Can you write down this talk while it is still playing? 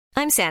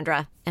I'm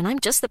Sandra, and I'm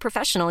just the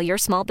professional your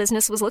small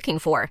business was looking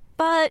for.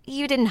 But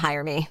you didn't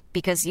hire me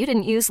because you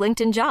didn't use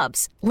LinkedIn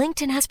Jobs.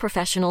 LinkedIn has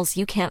professionals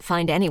you can't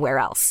find anywhere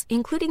else,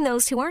 including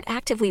those who aren't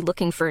actively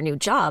looking for a new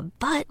job,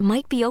 but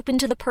might be open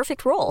to the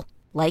perfect role,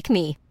 like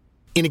me.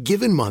 In a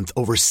given month,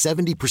 over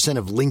 70%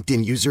 of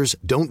LinkedIn users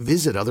don't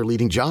visit other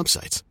leading job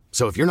sites.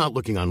 So if you're not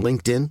looking on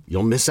LinkedIn,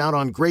 you'll miss out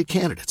on great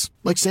candidates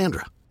like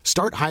Sandra.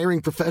 Start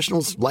hiring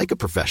professionals like a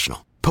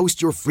professional.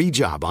 Post your free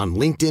job on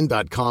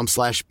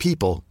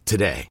linkedin.com/people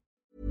today.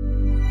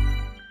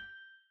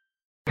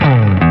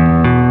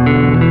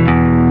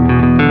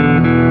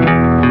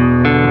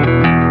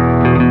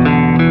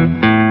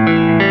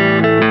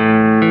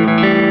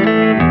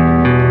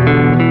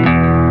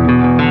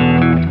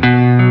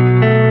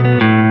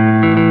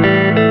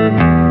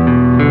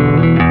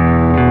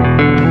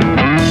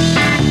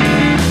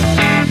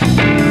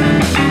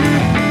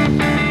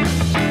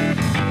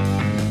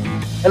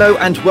 Hello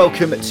and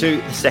welcome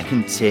to the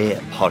Second Tier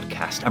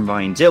Podcast. I'm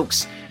Ryan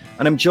Dilks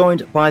and I'm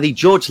joined by the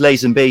George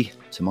Lazenby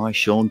to my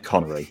Sean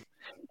Connery.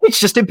 It's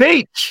Justin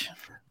Peach.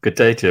 Good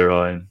day to you,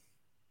 Ryan.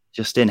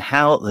 Justin,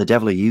 how the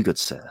devil are you, good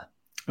sir?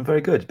 I'm very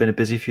good. It's been a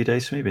busy few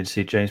days for me. Been to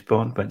see James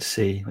Bond. Went to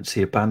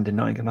see a band in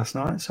Nottingham last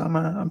night. So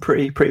I'm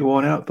pretty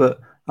worn out, but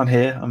I'm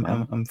here.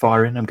 I'm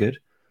firing. I'm good.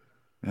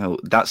 Well,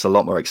 that's a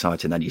lot more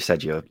exciting than you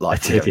said you were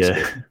like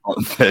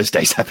on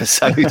Thursday's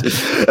episode.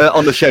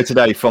 On the show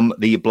today from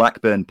the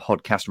Blackburn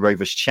podcast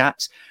Rovers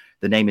Chat,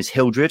 the name is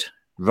Hildred,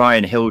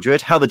 Ryan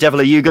Hildred. How the devil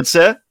are you, good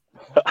sir?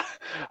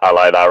 I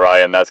like that,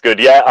 Ryan. That's good.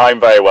 Yeah, I'm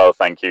very well,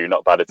 thank you.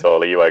 Not bad at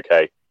all. Are you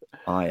okay?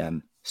 I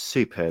am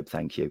superb,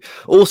 thank you.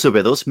 Also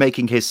with us,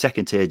 making his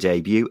second tier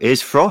debut,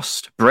 is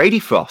Frost, Brady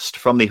Frost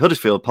from the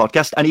Huddersfield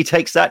podcast, and he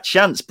takes that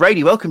chance.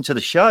 Brady, welcome to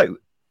the show.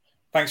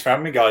 Thanks for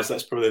having me, guys.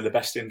 That's probably the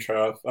best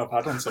intro I've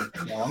had on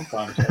something in a long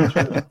time.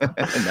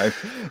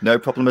 No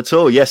problem at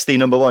all. Yes, the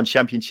number one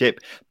championship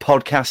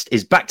podcast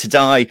is back to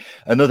die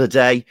another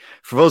day.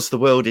 For us, the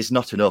world is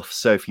not enough.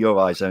 So for your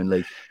eyes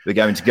only, we're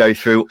going to go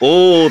through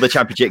all the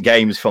championship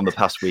games from the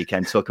past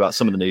weekend, talk about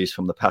some of the news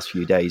from the past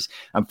few days,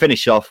 and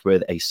finish off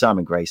with a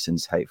Simon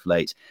Grayson's Hateful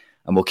Eight.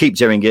 And we'll keep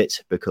doing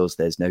it because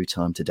there's no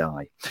time to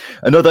die.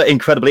 Another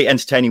incredibly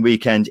entertaining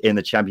weekend in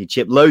the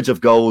Championship. Loads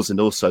of goals and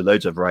also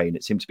loads of rain.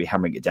 It seemed to be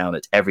hammering it down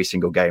at every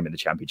single game in the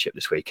Championship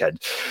this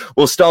weekend.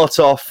 We'll start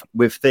off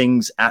with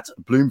things at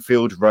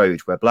Bloomfield Road,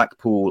 where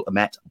Blackpool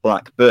met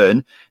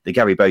Blackburn, the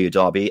Gary Bowyer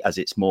derby, as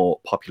it's more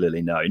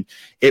popularly known.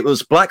 It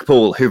was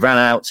Blackpool who ran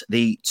out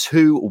the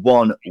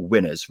 2-1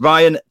 winners.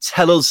 Ryan,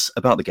 tell us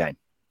about the game.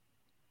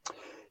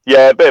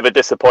 Yeah, a bit of a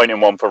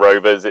disappointing one for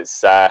Rovers.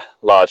 It's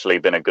largely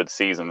been a good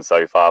season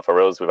so far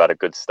for us. We've had a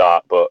good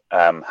start, but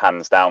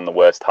hands down the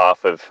worst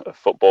half of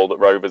football that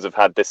Rovers have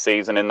had this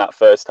season in that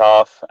first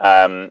half.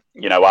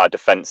 Our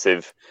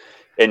defensive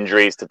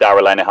injuries to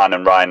Darragh Lenihan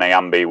and Ryan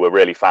Nyambe were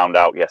really found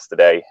out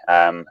yesterday.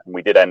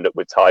 We did end up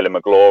with Tyler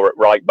McGlaw at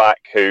right back,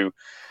 who,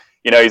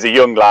 he's a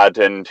young lad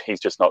and he's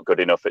just not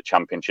good enough at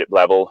championship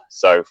level.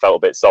 So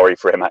felt a bit sorry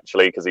for him,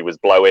 actually, because he was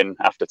blowing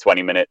after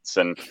 20 minutes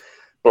and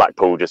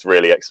Blackpool just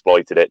really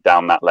exploited it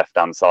down that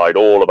left-hand side.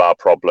 All of our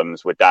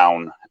problems were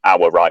down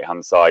our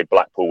right-hand side.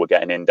 Blackpool were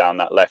getting in down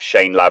that left.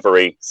 Shane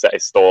Lavery set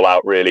his stall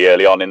out really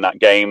early on in that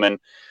game, and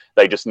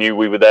they just knew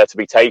we were there to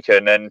be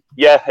taken. And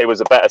yeah, it was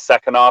a better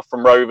second half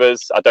from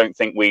Rovers. I don't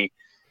think we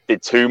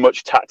did too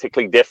much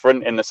tactically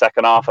different in the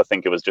second half. I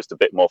think it was just a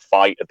bit more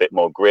fight, a bit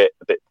more grit,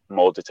 a bit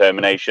more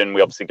determination.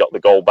 We obviously got the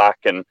goal back,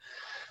 and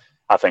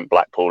I think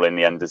Blackpool in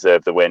the end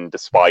deserved the win,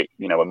 despite,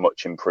 a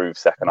much improved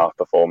second half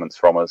performance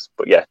from us.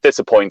 But yeah,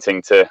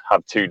 disappointing to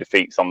have two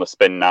defeats on the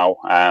spin now,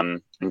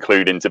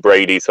 including to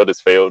Brady's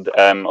Huddersfield,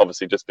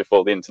 obviously just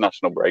before the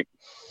international break.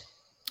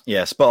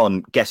 Yeah, spot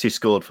on. Guess who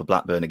scored for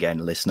Blackburn again,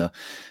 listener?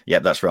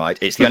 Yep, that's right.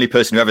 It's the only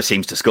person who ever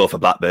seems to score for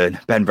Blackburn,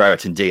 Ben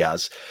Brereton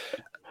Diaz.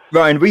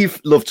 Ryan, we've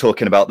loved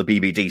talking about the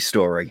BBD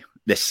story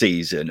this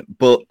season,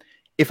 but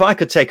if I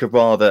could take a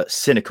rather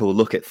cynical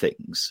look at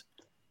things,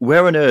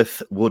 where on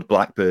earth would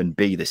Blackburn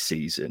be this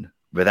season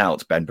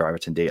without Ben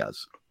Brereton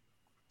Diaz?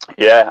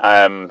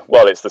 Yeah,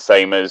 well, it's the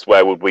same as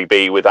where would we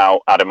be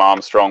without Adam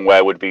Armstrong?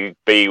 Where would we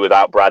be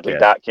without Bradley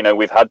Dack?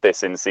 We've had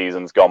this in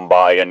seasons gone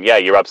by, and yeah,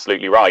 you're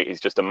absolutely right. He's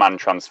just a man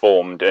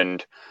transformed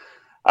and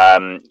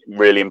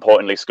really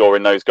importantly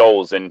scoring those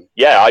goals. And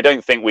yeah, I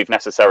don't think we've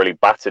necessarily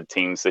battered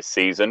teams this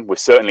season. We're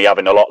certainly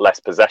having a lot less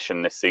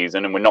possession this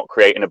season, and we're not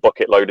creating a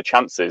bucket load of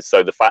chances.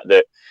 So the fact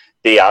that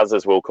Diaz,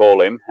 as we'll call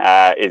him,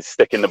 is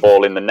sticking the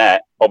ball in the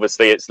net,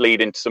 obviously it's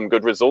leading to some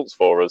good results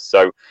for us.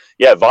 So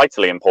yeah,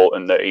 vitally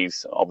important that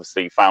he's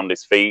obviously found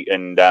his feet,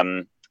 and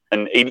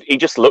he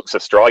just looks a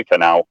striker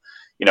now.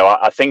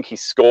 I think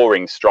he's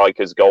scoring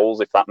strikers' goals,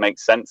 if that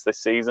makes sense, this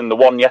season. The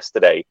one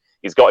yesterday,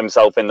 he's got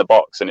himself in the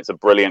box and it's a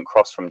brilliant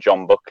cross from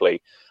John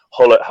Buckley.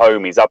 Hull at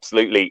home, he's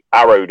absolutely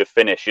arrow to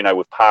finish,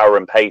 with power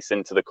and pace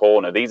into the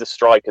corner. These are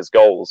strikers'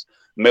 goals.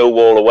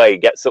 Millwall away,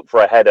 gets up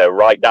for a header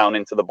right down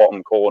into the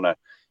bottom corner.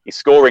 He's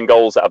scoring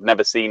goals that I've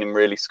never seen him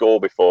really score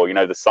before.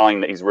 The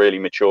sign that he's really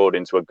matured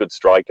into a good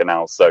striker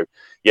now. So,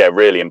 yeah,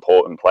 really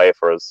important player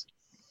for us.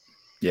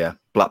 Yeah,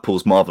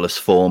 Blackpool's marvellous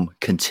form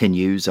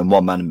continues, and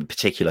one man in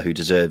particular who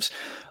deserves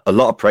a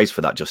lot of praise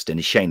for that, Justin,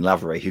 is Shane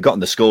Lavery, who got on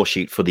the score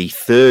sheet for the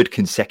third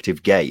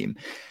consecutive game,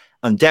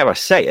 and dare I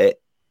say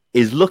it,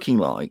 is looking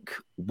like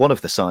one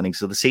of the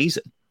signings of the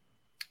season.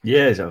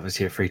 Yeah, he's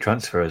obviously a free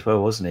transfer as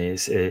well, wasn't he?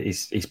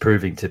 He's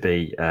proving to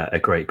be a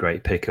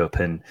great pickup,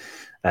 and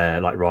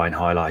like Ryan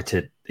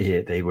highlighted,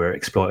 they were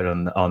exploited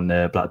on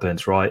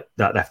Blackburn's right.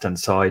 That left-hand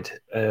side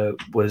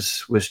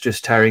was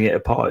just tearing it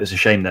apart. It was a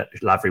shame that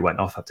Lavery went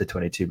off after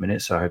 22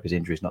 minutes, so I hope his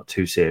injury is not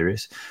too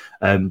serious.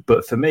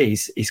 But for me,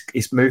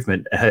 his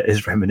movement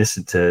is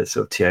reminiscent to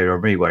sort of Thierry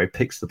Henry, where he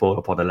picks the ball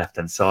up on the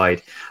left-hand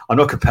side. I'm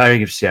not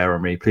comparing him to Thierry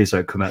Henry. Please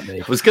don't come at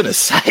me. I was going to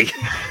say.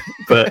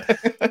 But,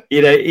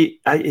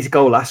 his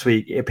goal last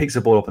week, he picks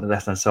the ball up on the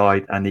left-hand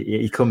side and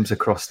he comes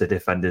across the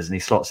defenders and he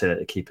slots in at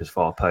the keeper's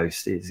far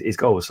post. His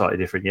goal was slightly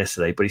different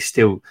yesterday, but he's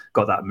still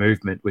got that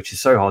movement, which is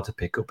so hard to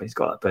pick up. And he's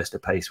got that burst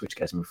of pace, which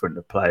gets him in front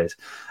of players.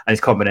 And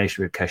his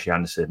combination with Keshi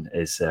Anderson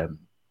is,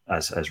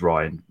 as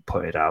Ryan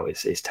pointed out,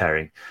 is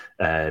tearing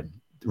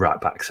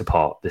right backs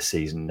apart this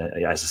season.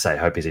 As I say, I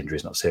hope his injury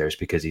is not serious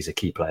because he's a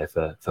key player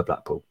for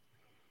Blackpool.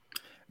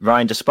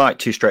 Ryan, despite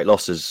 2 straight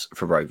losses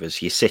for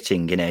Rovers, you're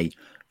sitting in a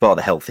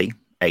rather healthy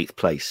 8th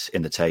place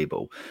in the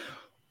table.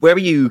 Where are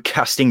you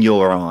casting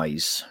your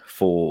eyes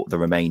for the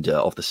remainder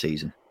of the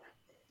season?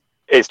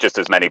 It's just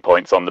as many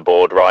points on the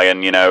board,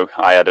 Ryan.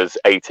 I had us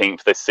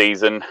 18th this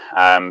season,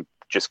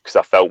 just because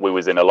I felt we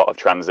was in a lot of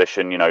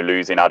transition,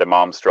 losing Adam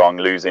Armstrong,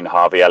 losing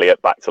Harvey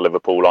Elliott back to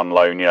Liverpool on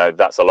loan.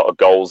 That's a lot of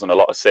goals and a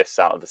lot of assists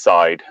out of the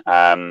side.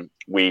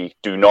 We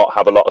do not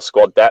have a lot of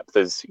squad depth,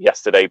 as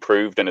yesterday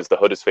proved and as the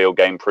Huddersfield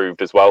game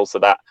proved as well. So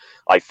that,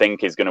 I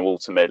think, is going to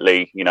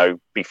ultimately,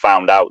 be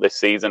found out this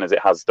season as it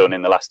has done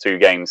in the last 2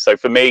 games. So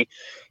for me,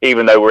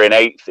 even though we're in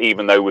 8th,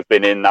 even though we've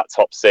been in that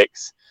top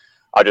 6,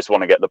 I just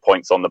want to get the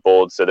points on the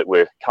board so that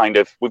we've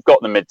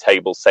got the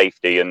mid-table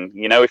safety. And,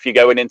 if you're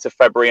going into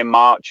February and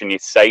March and you're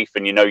safe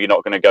and you're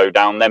not going to go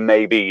down, then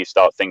maybe you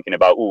start thinking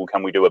about,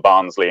 can we do a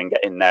Barnsley and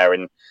get in there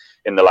in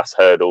the last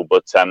hurdle?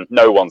 But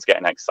no one's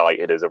getting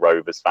excited as a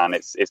Rovers fan.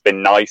 It's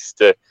been nice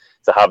to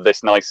have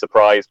this nice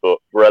surprise, but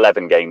we're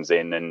 11 games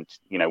in and,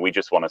 we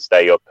just want to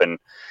stay up and,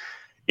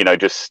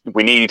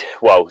 we need,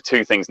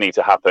 2 things need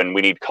to happen.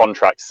 We need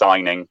contract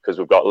signing because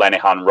we've got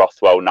Lenihan,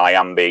 Rothwell,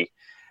 Nyambi,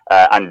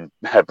 and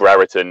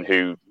Brereton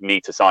who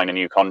need to sign a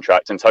new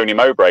contract, and Tony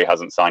Mowbray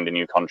hasn't signed a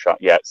new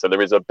contract yet. So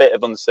there is a bit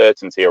of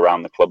uncertainty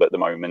around the club at the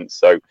moment.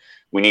 So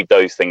we need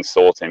those things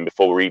sorting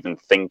before we're even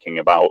thinking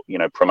about,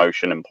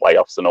 promotion and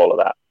playoffs and all of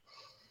that.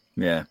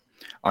 Yeah.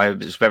 I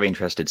was very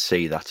interested to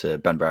see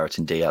that Ben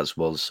Brereton Diaz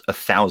was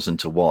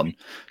 1,000-1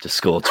 to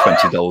score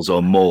 20 goals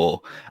or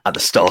more at the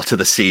start of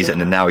the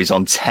season, and now he's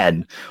on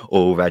 10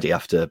 already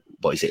after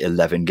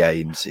 11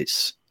 games.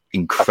 It's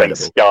incredible. I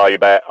think Sky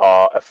Bet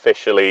are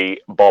officially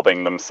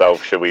bobbing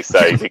themselves, shall we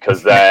say,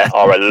 because there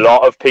are a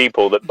lot of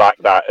people that back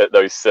that at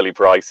those silly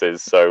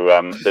prices.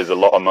 So there's a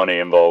lot of money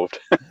involved.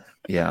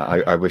 Yeah,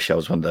 I wish I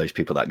was one of those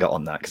people that got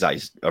on that, because that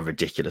is a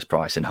ridiculous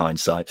price in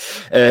hindsight.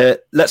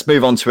 Let's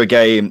move on to a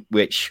game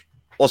which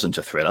wasn't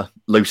a thriller.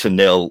 Luton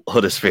 0,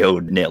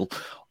 Huddersfield 0.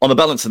 On the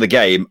balance of the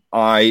game,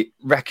 I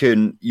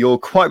reckon you're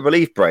quite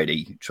relieved,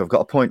 Brady, to have got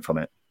a point from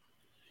it.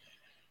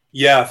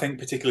 Yeah, I think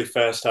particularly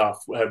first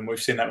half,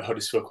 we've seen that with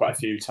Huddersfield quite a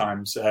few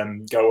times,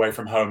 go away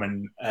from home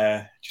and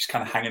just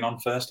kind of hanging on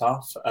first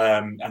half.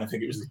 And I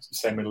think it was the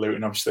same with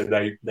Luton. Obviously,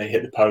 they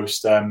hit the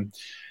post. I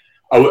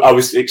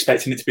was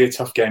expecting it to be a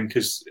tough game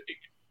because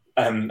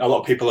a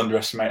lot of people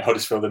underestimate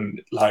Huddersfield and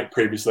like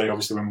previously,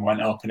 obviously, when we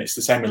went up. And it's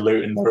the same with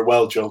Luton. They're a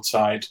well-drilled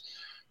side.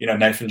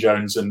 Nathan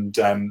Jones and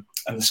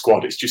the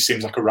squad, it just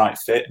seems like a right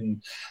fit.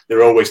 And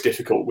they're always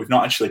difficult. We've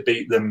not actually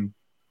beat them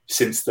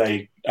since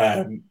they,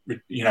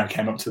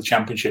 came up to the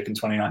Championship in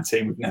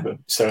 2019. We've never.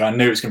 So I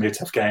knew it was going to be a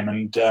tough game.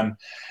 And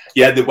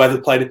the weather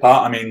played a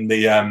part. I mean,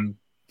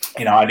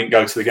 I didn't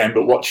go to the game,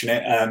 but watching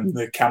it,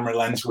 the camera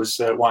lens was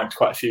wiped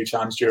quite a few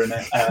times during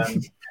it.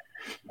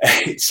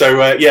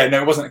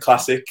 It wasn't a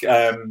classic.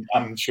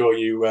 I'm sure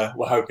you were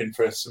hoping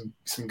for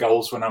some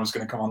goals when I was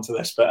going to come on to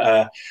this,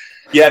 but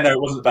it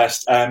wasn't the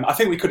best. I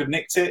think we could have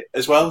nicked it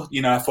as well.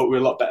 I thought we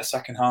were a lot better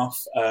second half.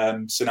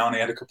 Sinani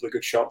had a couple of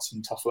good shots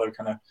and Toffolo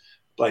kind of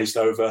blazed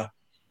over.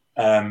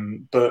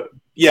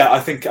 I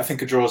think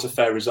a draw is a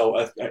fair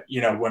result.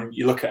 When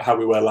you look at how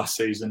we were last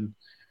season,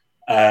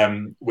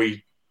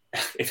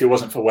 if it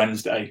wasn't for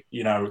Wednesday,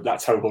 that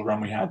terrible run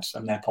we had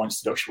and their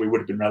points deduction, we would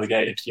have been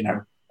relegated,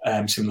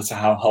 similar to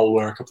how Hull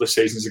were a couple of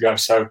seasons ago.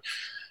 So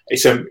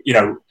it's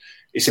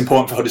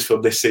important for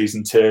Huddersfield this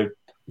season to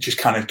just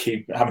kind of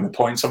keep having the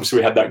points. Obviously,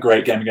 we had that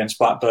great game against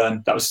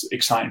Blackburn. That was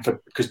exciting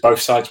because both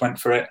sides went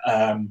for it.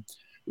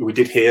 We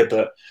did here,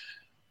 but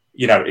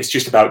it's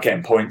just about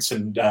getting points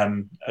and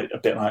a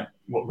bit like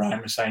what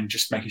Ryan was saying,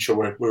 just making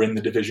sure we're in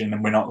the division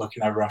and we're not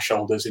looking over our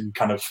shoulders in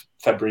kind of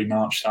February,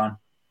 March time.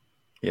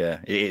 Yeah,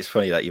 it's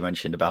funny that you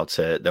mentioned about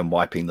them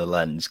wiping the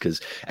lens, because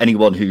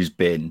anyone who's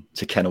been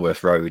to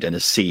Kenilworth Road and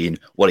has seen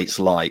what it's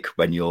like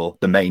when you're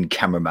the main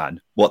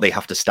cameraman, what they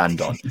have to stand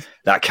on,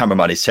 that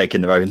cameraman is taking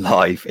their own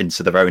life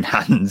into their own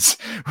hands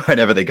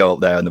whenever they go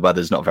up there and the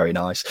weather's not very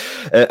nice.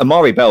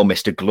 Amari Bell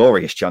missed a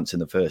glorious chance in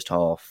the first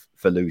half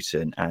for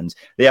Luton, and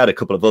they had a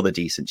couple of other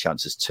decent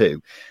chances too.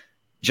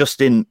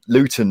 Just in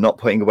Luton not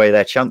putting away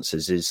their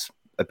chances is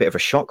a bit of a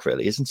shock,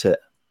 really, isn't it?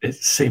 It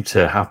seemed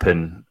to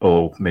happen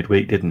all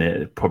midweek, didn't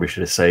it? It probably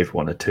should have saved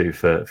one or two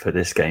for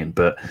this game.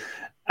 But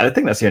I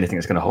think that's the only thing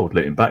that's going to hold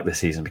Luton back this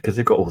season, because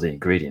they've got all the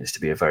ingredients to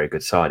be a very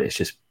good side. It's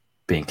just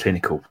being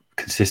clinical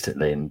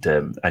consistently. And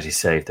as you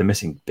say, if they're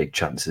missing big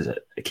chances at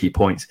key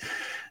points,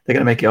 they're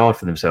going to make it hard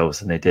for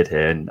themselves. And they did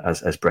here. And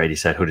as Brady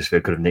said,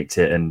 Huddersfield could have nicked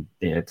it. And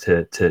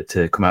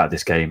to come out of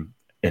this game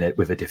in it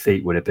with a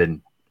defeat would have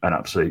been an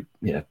absolute,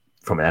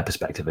 from their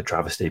perspective, a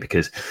travesty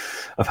because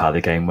of how the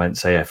game went.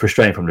 So, yeah,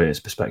 frustrating from Luton's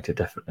perspective,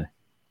 definitely.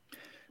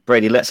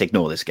 Brady, let's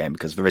ignore this game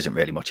because there isn't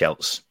really much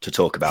else to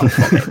talk about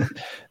from it.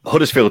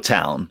 Huddersfield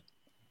Town,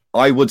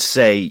 I would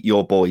say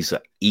your boys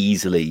are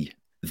easily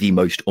the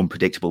most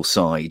unpredictable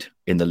side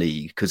in the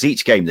league, because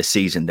each game this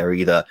season, they're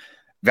either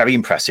very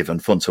impressive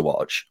and fun to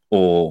watch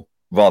or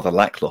rather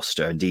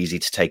lackluster and easy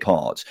to take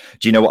heart.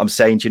 Do you know what I'm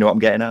saying? Do you know what I'm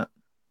getting at?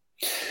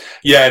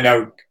 Yeah,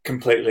 no,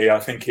 completely.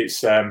 I think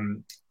it's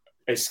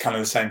kind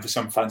of the same for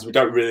some fans. We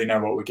don't really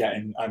know what we're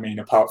getting. I mean,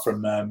 apart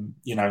from,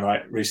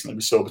 like recently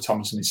we saw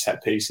Thomas and his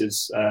set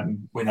pieces.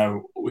 We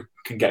know we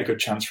can get a good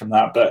chance from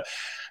that. But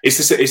it's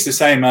the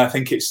same. I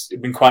think it's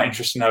been quite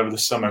interesting over the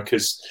summer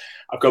because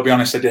I've got to be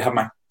honest, I did have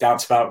my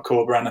doubts about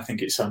Corberán. I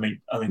think it's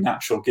only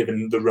natural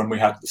given the run we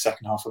had the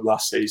second half of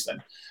last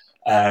season.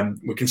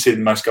 We conceded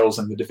the most goals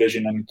in the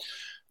division, and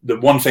the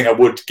one thing I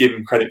would give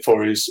him credit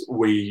for is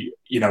we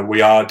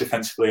are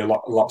defensively a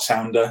lot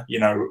sounder.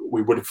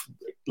 We would have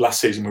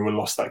last season we would have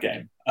lost that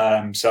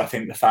game. So I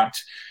think the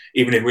fact,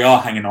 even if we are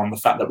hanging on, the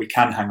fact that we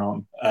can hang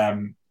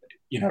on,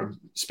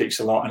 speaks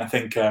a lot. And I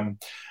think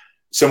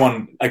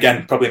someone,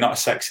 again, probably not a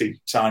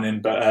sexy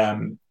signing, but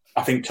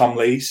I think Tom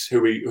Lees,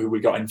 who we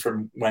got in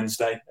from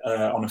Wednesday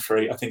on a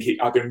free, I think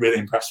I've been really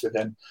impressed with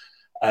him.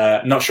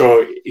 Not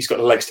sure he's got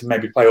the legs to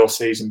maybe play all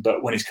season,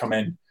 but when he's come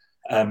in,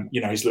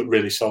 he's looked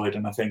really solid.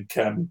 And I think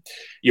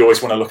you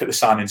always want to look at the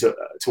signings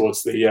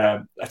towards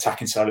the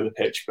attacking side of the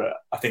pitch. But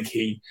I think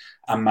he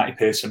and Matty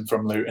Pearson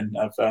from Luton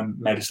have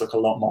made us look a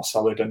lot more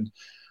solid. And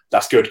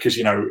that's good because,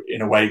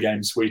 in away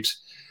games, we'd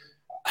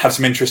have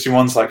some interesting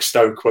ones like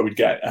Stoke where we'd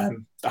get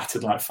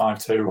battered like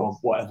 5-2 or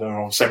whatever,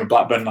 or same with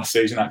Blackburn last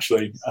season,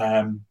 actually.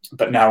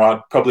 But now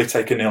I'd probably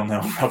take a 0-0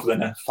 rather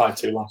than a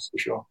 5-2 loss for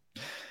sure.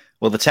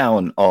 Well, the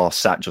Town are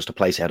sat just a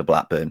place ahead of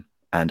Blackburn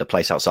and a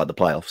place outside the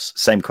playoffs.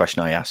 Same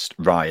question I asked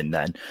Ryan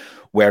then.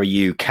 Where are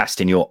you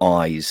casting your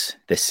eyes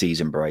this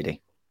season,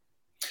 Brady?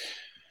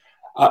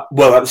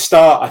 Well, at the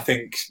start, I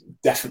think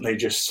definitely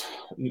just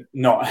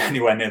not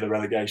anywhere near the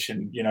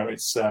relegation.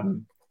 It's,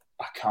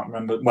 I can't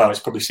remember. Well, it's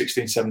probably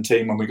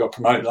 16-17 when we got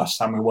promoted last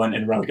time. We weren't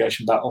in a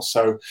relegation battle.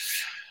 So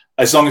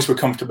as long as we're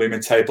comfortably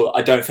mid-table,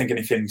 I don't think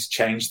anything's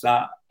changed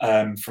that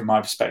from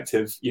my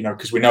perspective,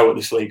 because we know what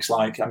this league's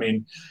like. I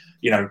mean,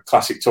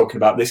 classic talking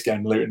about this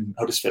game, Luton,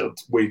 Huddersfield,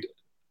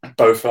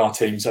 both our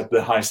teams have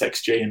the highest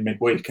XG in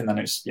midweek, and then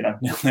it's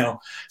 0-0.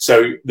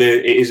 So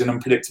it is an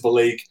unpredictable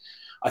league.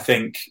 I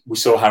think we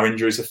saw how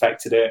injuries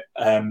affected it.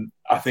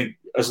 I think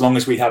as long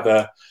as we have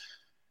a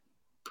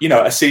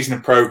season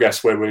of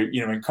progress where we're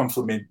in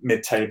comfortable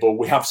mid-table,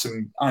 we have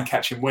some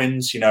eye-catching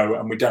wins,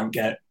 and we don't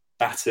get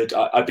battered.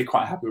 I'd be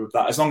quite happy with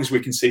that as long as we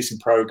can see some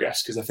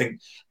progress. Because I think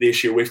the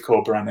issue with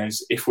Corberán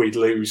is if we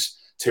lose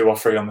 2 or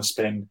 3 on the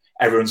spin,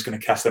 everyone's going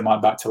to cast their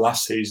mind back to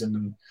last season,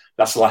 and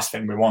that's the last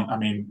thing we want. I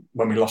mean,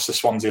 when we lost to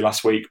Swansea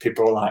last week,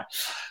 people were like,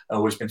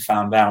 "Oh, we've been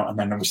found out," and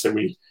then obviously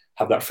we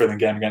have that thrilling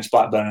game against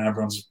Blackburn, and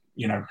everyone's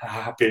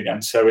happy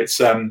again. So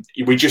it's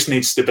we just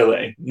need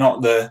stability,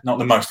 not the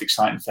most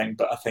exciting thing,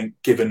 but I think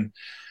given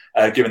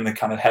the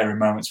kind of hairy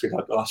moments we've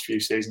had the last few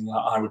seasons,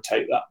 I would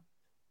take that.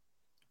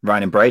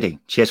 Ryan and Brady,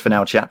 cheers for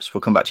now, chaps. We'll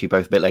come back to you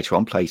both a bit later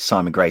on, play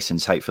Simon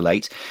Grayson's Hateful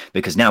Eight,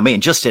 because now me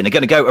and Justin are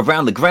going to go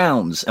around the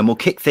grounds, and we'll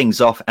kick things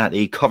off at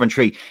the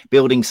Coventry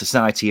Building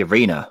Society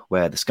Arena,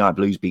 where the Sky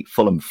Blues beat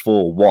Fulham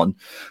 4-1.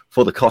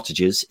 For the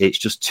Cottagers, it's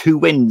just 2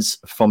 wins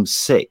from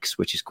 6,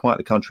 which is quite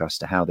the contrast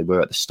to how they were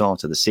at the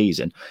start of the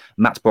season.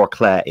 Matt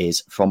Barclay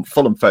is from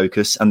Fulham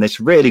Focus, and this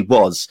really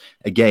was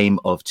a game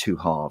of 2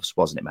 halves,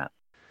 wasn't it, Matt?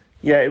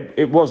 Yeah,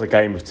 it was a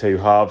game of 2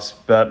 halves,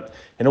 but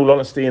in all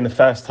honesty, in the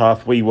first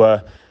half, we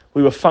were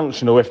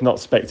functional, if not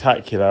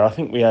spectacular. I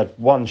think we had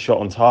 1 shot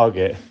on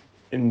target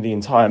in the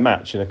entire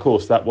match, and of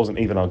course that wasn't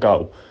even our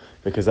goal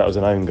because that was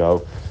an own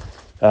goal.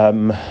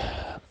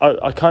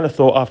 I kind of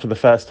thought after the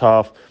first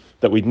half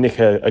that we'd nick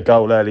a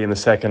goal early in the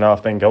second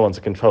half, then go on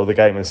to control the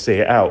game and see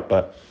it out,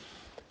 but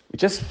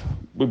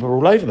we were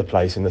all over the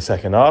place in the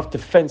second half.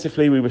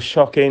 Defensively, we were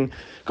shocking,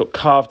 got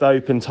carved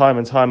open time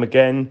and time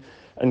again,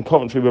 and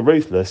Coventry were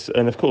ruthless,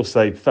 and of course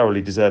they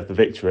thoroughly deserved the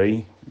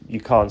victory. You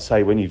can't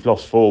say when you've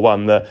lost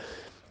 4-1 that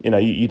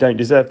you don't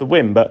deserve the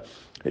win, but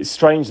it's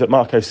strange that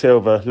Marco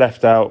Silva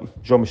left out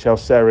Jean-Michel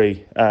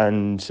Seri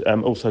and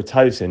also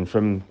Tosin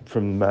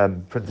from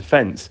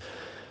defence.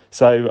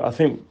 So I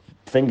think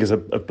fingers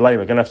of blame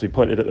are going to have to be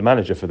pointed at the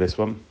manager for this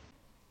one.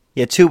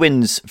 Yeah, 2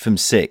 wins from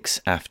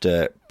 6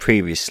 after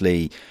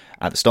previously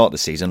at the start of the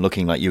season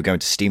looking like you were going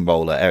to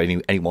steamroller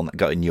anyone that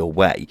got in your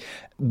way.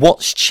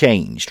 What's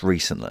changed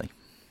recently?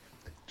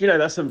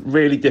 That's a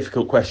really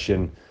difficult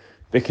question,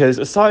 because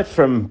aside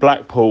from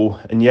Blackpool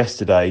and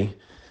yesterday,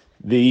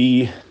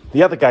 the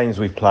other games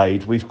we've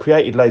played, we've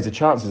created loads of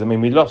chances. I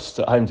mean, we lost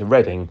at home to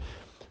Reading,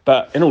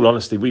 but in all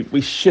honesty,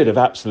 we should have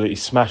absolutely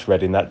smashed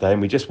Reading that day,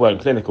 and we just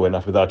weren't clinical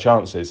enough with our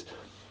chances.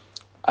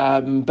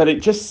 But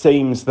it just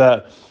seems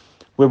that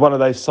we're one of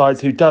those sides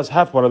who does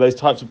have one of those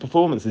types of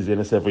performances in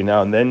us every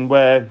now and then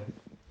where,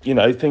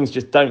 things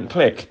just don't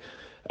click.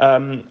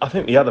 I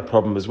think the other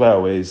problem as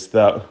well is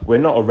that we're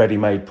not a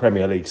ready-made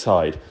Premier League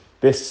side.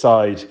 This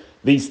side,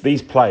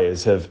 these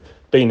players have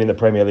been in the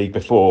Premier League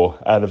before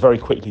and are very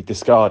quickly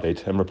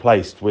discarded and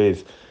replaced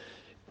with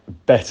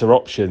better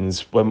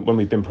options when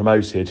we've been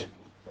promoted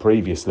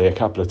previously a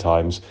couple of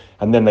times,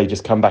 and then they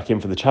just come back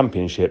in for the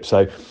Championship.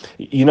 So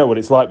you know what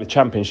it's like with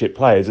Championship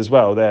players as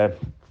well.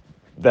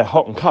 They're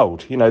hot and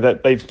cold.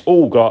 They've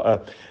all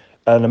got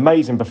an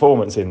amazing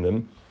performance in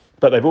them,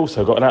 but they've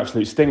also got an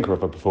absolute stinker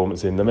of a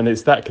performance in them, and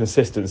it's that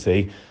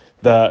consistency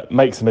that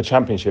makes them a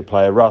Championship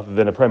player rather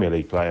than a Premier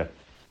League player.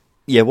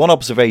 Yeah, one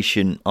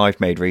observation I've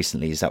made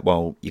recently is that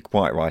while you're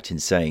quite right in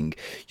saying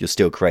you're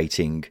still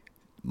creating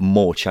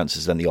more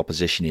chances than the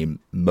opposition in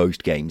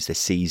most games this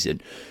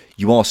season,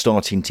 you are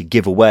starting to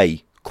give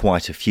away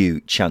quite a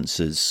few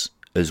chances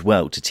as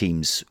well to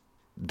teams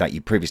that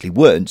you previously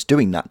weren't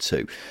doing that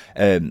to.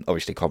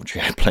 Obviously,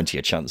 Coventry had plenty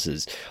of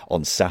chances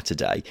on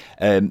Saturday.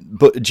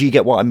 But do you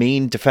get what I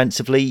mean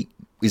defensively?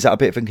 Is that a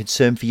bit of a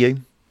concern for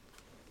you?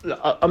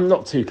 I'm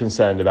not too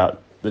concerned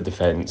about the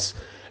defence.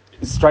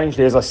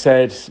 Strangely, as I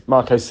said,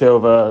 Marco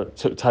Silva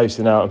took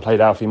Tosin out and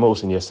played Alfie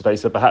Mawson yesterday,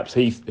 so perhaps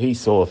he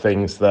saw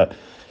things that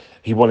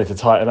he wanted to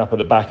tighten up at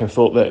the back and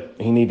thought that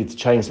he needed to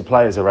change the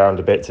players around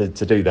a bit to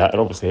do that, and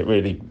obviously it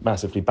really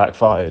massively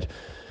backfired.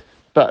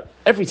 But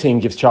every team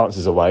gives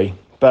chances away,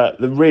 but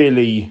the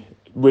really,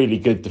 really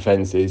good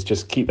defences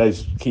just keep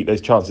those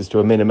chances to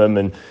a minimum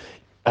and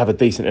have a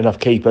decent enough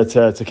keeper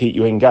to keep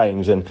you in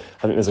games. And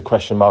I think there's a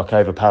question mark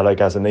over Paulo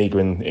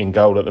Gazzaniga in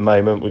goal at the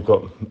moment. We've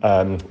got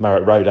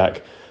Marek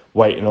Rodak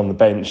waiting on the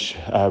bench,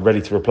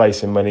 ready to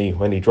replace him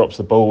when he drops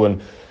the ball.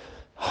 And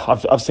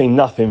I've seen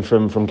nothing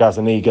from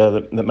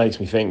Gazzaniga that makes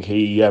me think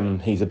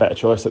he's a better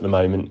choice at the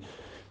moment.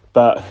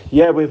 But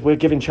yeah, we're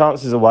giving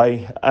chances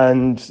away,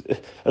 and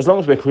as long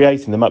as we're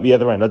creating them at the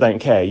other end, I don't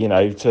care.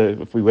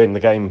 If we win the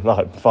game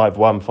like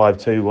 5-1,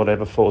 5-2,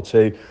 whatever,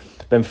 4-2,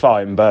 then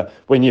fine. But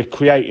when you're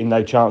creating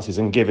no chances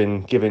and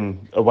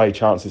giving away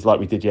chances like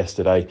we did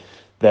yesterday,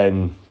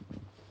 then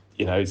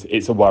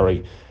it's a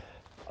worry.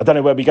 I don't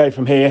know where we go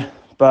from here,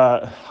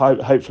 but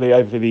hopefully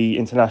over the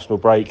international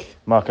break,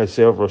 Marco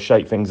Silva will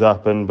shake things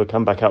up and we'll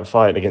come back out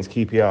fighting against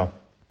QPR.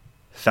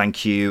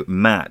 Thank you,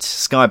 Matt.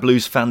 Sky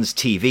Blues Fans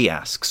TV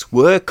asks,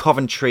 were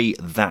Coventry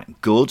that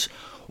good,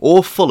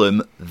 or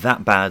Fulham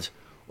that bad,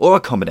 or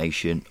a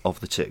combination of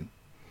the two?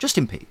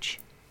 Justin Peach.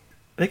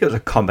 I think it was a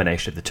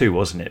combination of the two,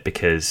 wasn't it?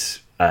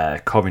 Because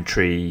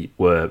Coventry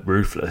were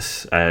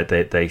ruthless.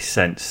 They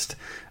sensed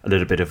a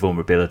little bit of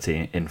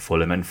vulnerability in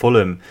Fulham. And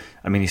Fulham,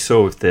 I mean, you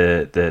saw with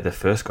the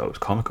first goal, it was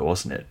comical,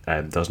 wasn't it?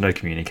 There was no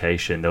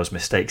communication. There was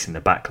mistakes in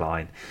the back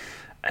line.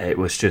 It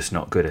was just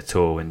not good at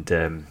all. And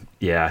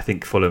I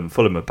think Fulham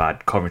were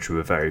bad. Coventry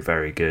were very,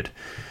 very good.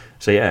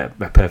 So yeah,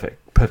 a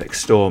perfect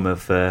storm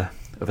of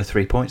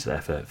 3 points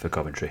there for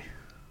Coventry.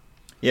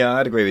 Yeah,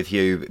 I'd agree with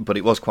you, but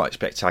it was quite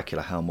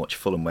spectacular how much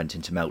Fulham went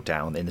into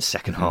meltdown in the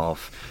second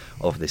half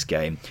of this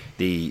game.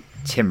 The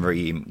Tim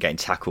Ream getting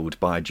tackled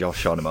by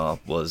Josh Onomah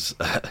was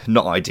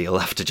not ideal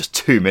after just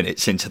 2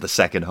 minutes into the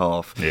second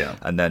half. Yeah.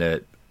 And then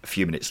a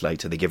few minutes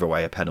later, they give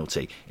away a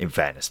penalty. In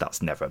fairness,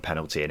 that's never a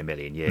penalty in a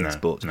million years.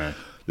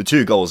 The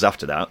 2 goals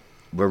after that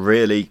were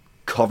really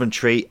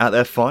Coventry at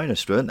their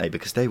finest, weren't they?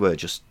 Because they were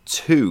just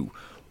 2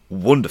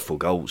 wonderful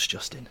goals,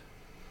 Justin.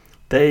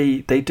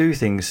 They do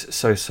things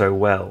so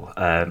well,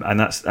 and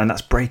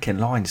that's breaking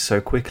lines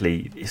so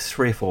quickly. It's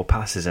 3 or 4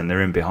 passes and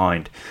they're in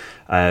behind,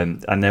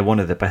 and they're one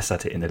of the best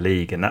at it in the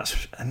league. And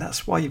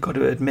that's why you've got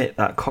to admit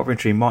that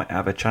Coventry might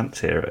have a chance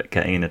here at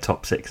getting in the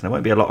top 6. And there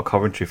won't be a lot of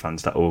Coventry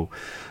fans that will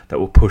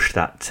push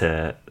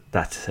that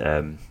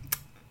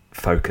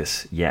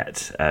focus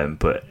yet.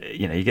 But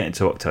you get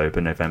into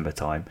October, November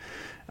time,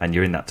 and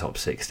you're in that top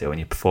 6 still, and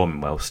you're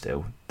performing well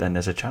still. Then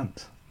there's a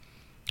chance.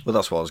 Well,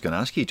 that's what I was going to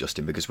ask you,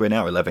 Justin, because we're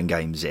now 11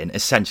 games in,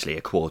 essentially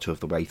a quarter of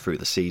the way through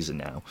the season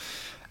now,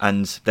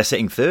 and they're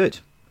sitting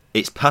 3rd.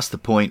 It's past the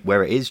point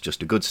where it is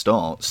just a good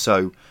start.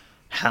 So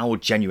how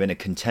genuine a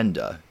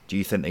contender do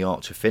you think they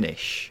are to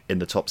finish in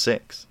the top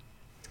 6?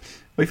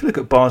 Well, if you look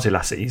at Barnsley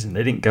last season,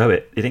 they didn't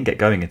get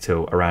going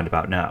until around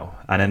about now,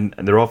 and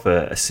they're of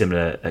a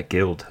similar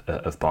guild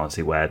of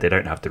Barnsley where they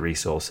don't have the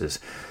resources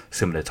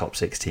some of the top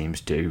six teams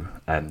do.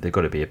 They've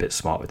got to be a bit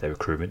smart with their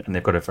recruitment, and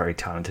they've got a very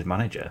talented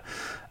manager.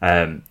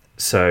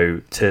 So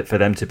for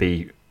them to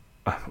be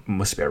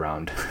must be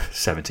around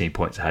 17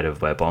 points ahead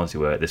of where Barnsley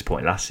were at this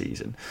point last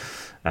season,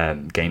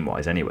 game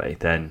wise anyway,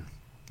 then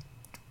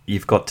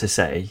you've got to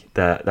say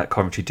that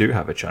Coventry do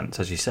have a chance.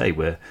 As you say,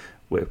 we're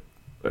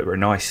a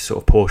nice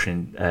sort of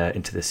portion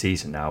into the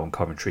season now, and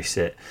Coventry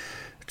sit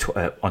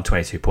on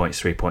 22 points,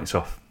 3 points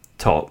off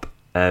top.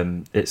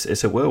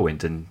 It's a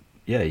whirlwind, and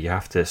yeah, you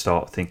have to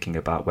start thinking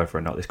about whether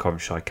or not this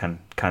Coventry side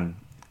can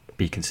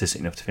be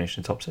consistent enough to finish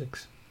in the top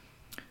six.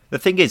 The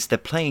thing is, they're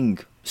playing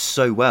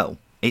so well.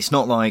 It's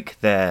not like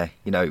they're,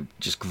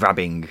 just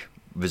grabbing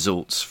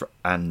results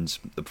and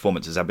the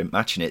performances have been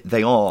matching it.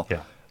 They are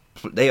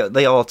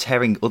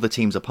tearing other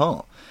teams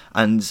apart,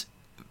 and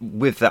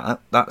with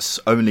that, that's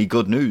only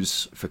good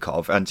news for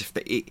Cov. And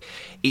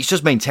it's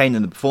just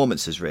maintaining the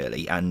performances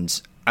really. And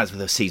as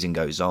the season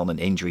goes on and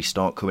injuries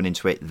start coming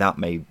into it, that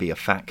may be a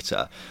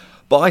factor.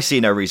 But I see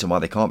no reason why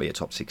they can't be a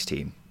top six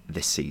team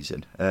this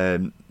season,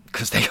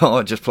 because they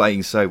are just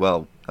playing so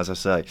well, as I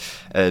say.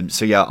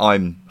 So yeah,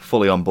 I'm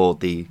fully on board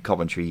the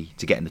Coventry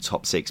to get in the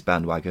top six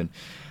bandwagon,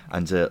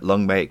 and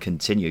long may it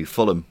continue.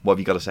 Fulham, what have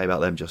you got to say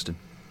about them, Justin?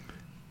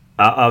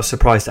 I was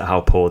surprised at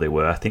how poor they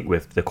were. I think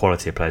with the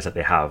quality of players that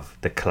they have,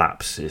 the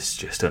collapse is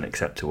just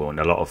unacceptable, and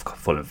a lot of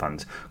Fulham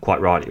fans, quite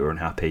rightly, were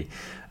unhappy.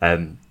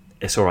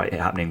 It's all right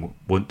happening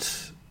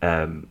once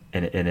in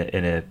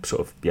a sort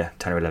of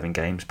 10 or 11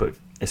 games, but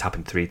it's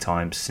happened 3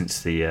 times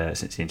since the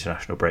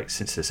international break,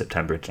 since the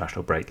September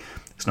international break.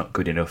 It's not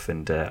good enough,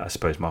 and I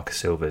suppose Marcus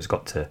Silva has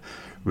got to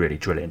really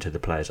drill it into the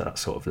players at that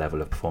sort of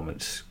level of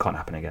performance. Can't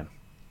happen again.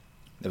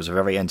 There was a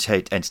very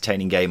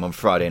entertaining game on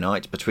Friday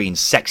night between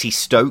sexy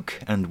Stoke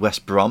and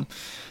West Brom.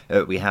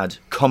 We had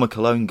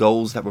comical own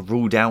goals that were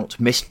ruled out,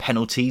 missed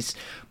penalties,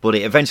 but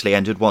it eventually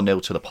ended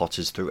 1-0 to the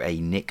Potters through a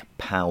Nick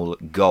Powell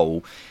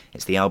goal.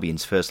 It's the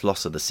Albion's first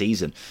loss of the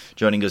season.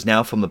 Joining us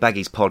now from the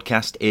Baggies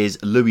podcast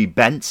is Louis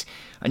Bent.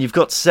 And you've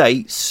got to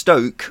say,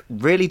 Stoke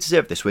really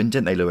deserved this win,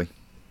 didn't they, Louis?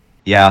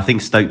 Yeah, I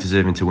think Stoke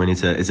deserving to win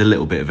is a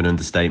little bit of an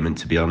understatement,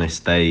 to be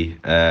honest. They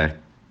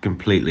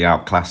completely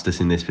outclassed us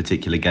in this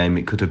particular game.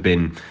 It could have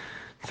been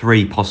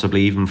 3,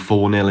 possibly even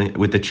 4-0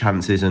 with the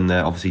chances and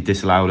the obviously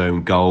disallowed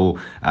own goal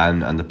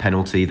and the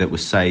penalty that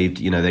was saved.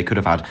 They could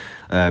have had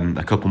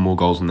a couple more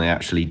goals than they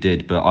actually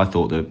did, but I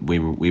thought that we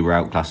were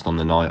outclassed on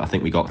the night. I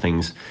think we got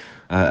things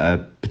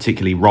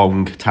particularly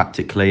wrong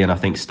tactically, and I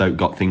think Stoke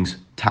got things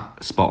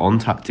spot on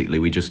tactically.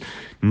 We just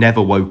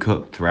never woke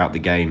up throughout the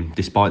game,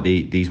 despite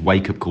these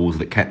wake-up calls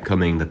that kept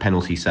coming, the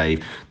penalty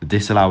save, the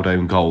disallowed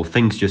own goal.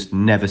 Things just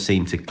never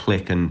seemed to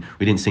click, and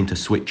we didn't seem to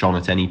switch on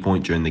at any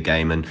point during the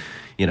game. And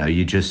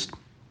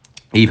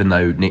even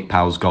though Nick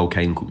Powell's goal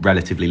came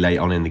relatively late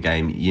on in the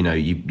game, you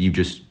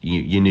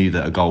knew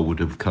that a goal would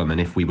have come,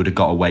 and if we would have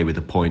got away with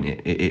a point,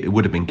 it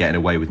would have been getting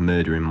away with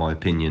murder, in my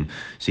opinion.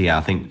 So yeah,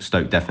 I think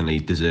Stoke definitely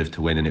deserved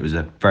to win, and it was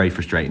a very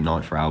frustrating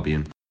night for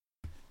Albion.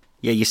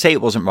 Yeah, you say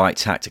it wasn't right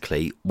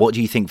tactically. What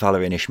do you think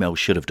Valérien Ismaël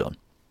should have done?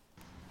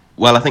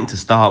 Well, I think to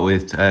start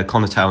with,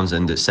 Connor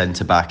Townsend at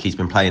centre-back, he's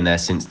been playing there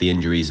since the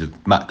injuries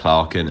of Matt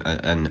Clark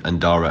and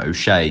Dara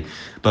O'Shea.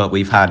 But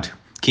we've had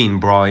Keane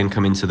Bryan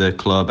come into the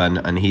club,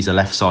 and he's a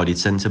left-sided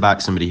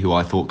centre-back, somebody who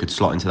I thought could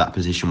slot into that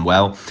position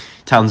well.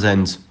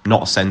 Townsend's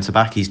not a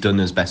centre-back. He's done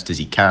as best as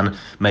he can,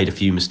 made a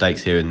few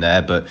mistakes here and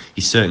there, but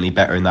he's certainly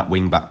better in that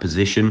wing-back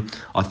position.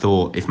 I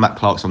thought if Matt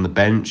Clark's on the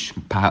bench,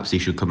 perhaps he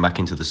should come back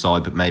into the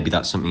side, but maybe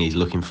that's something he's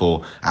looking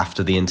for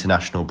after the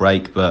international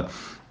break. But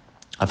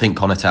I think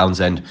Connor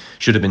Townsend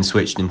should have been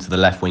switched into the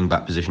left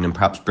wing-back position and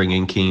perhaps bring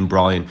in Keane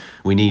Bryan.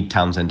 We need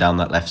Townsend down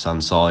that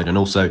left-hand side. And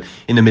also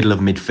in the middle of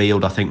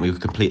midfield, I think we were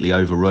completely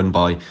overrun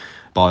by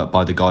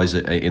the guys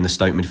in the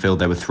Stoke midfield.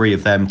 There were 3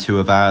 of them, 2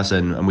 of ours,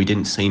 and we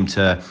didn't seem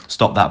to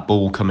stop that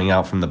ball coming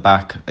out from the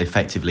back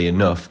effectively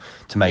enough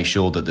to make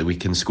sure that we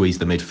can squeeze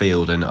the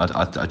midfield. And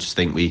I just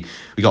think we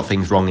got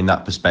things wrong in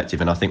that perspective,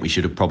 and I think we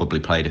should have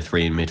probably played a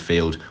 3 in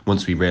midfield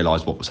once we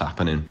realised what was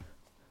happening.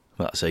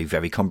 Well, that's a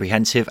very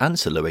comprehensive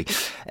answer, Louis.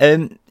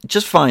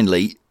 Just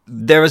finally,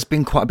 there has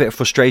been quite a bit of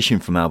frustration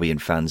from Albion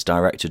fans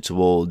directed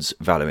towards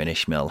Valérien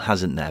Ismaël,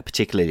 hasn't there?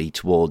 Particularly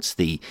towards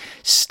the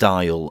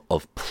style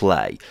of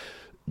play.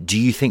 Do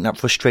you think that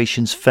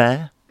frustration's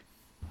fair?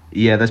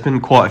 Yeah, there's been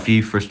quite a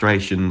few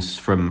frustrations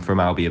from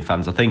Albion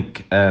fans. I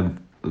think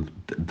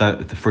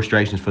the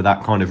frustrations for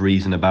that kind of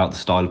reason about the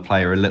style of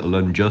play are a little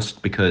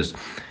unjust, because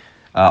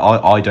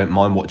I don't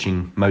mind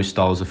watching most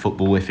styles of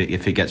football if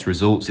it gets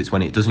results. It's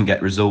when it doesn't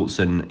get results,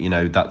 and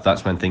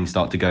that's when things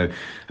start to go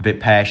a bit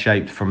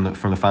pear-shaped from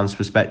the fans'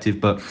 perspective.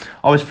 But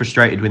I was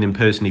frustrated with him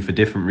personally for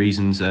different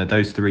reasons.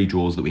 Those 3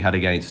 draws that we had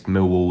against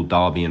Millwall,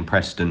 Derby and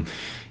Preston,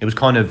 I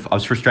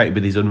was frustrated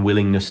with his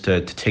unwillingness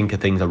to tinker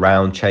things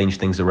around, change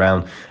things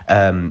around,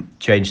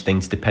 change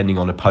things depending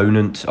on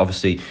opponent.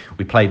 Obviously,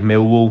 we played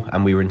Millwall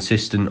and we were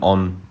insistent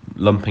on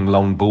lumping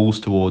long balls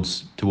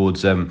towards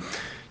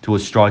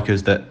towards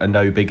strikers that are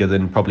no bigger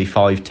than probably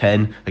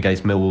 5'10"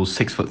 against Millwall's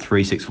 6'3",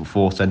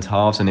 6'4" centre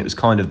halves, and it was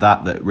kind of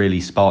that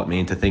really sparked me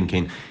into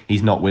thinking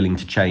he's not willing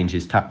to change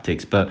his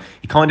tactics. But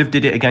he kind of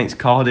did it against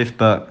Cardiff,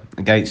 but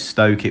against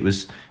Stoke it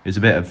was a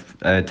bit of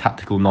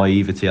tactical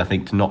naivety, I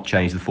think, to not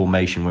change the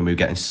formation when we were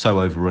getting so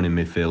overrun in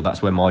midfield.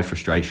 That's where my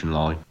frustration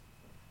lies.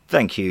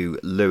 Thank you,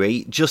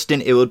 Louis.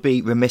 Justin, it would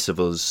be remiss of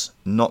us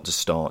not to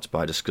start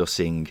by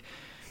discussing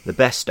the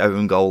best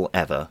own goal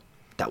ever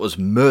that was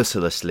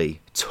mercilessly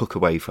took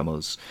away from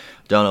us.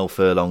 Darnell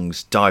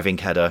Furlong's diving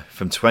header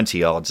from 20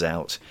 yards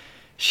out.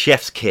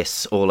 Chef's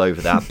kiss all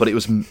over that, but it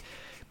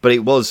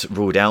was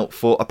ruled out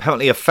for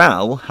apparently a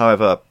foul.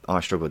 However,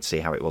 I struggled to see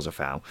how it was a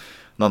foul.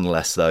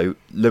 Nonetheless, though,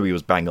 Louis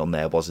was bang on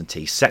there, wasn't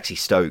he? Sexy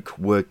Stoke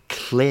were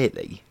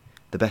clearly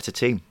the better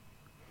team.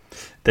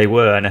 They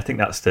were, and I think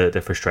that's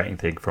the frustrating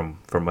thing from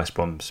West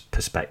Brom's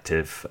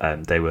perspective.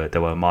 They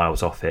were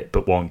miles off it,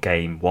 but one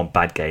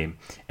bad game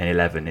in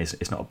 11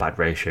 is not a bad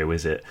ratio,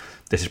 is it?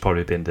 This has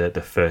probably been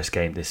the first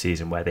game this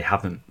season where they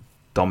haven't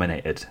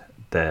dominated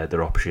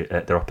their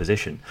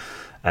opposition.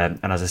 And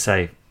as I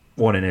say,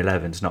 1 in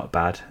 11 is not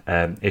bad.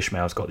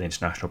 Ishmael's got the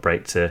international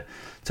break to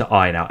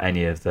iron out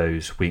any of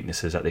those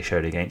weaknesses that they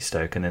showed against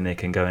Stoke, and then they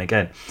can go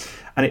again.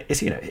 And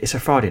it's a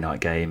Friday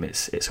night game.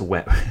 It's a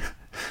wet.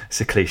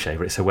 It's a cliche,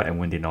 but it's a wet and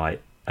windy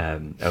night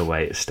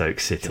away at Stoke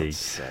City.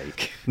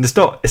 And it's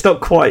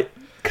not quite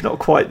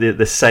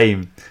the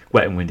same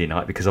wet and windy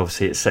night because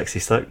obviously it's Sexy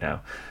Stoke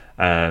now.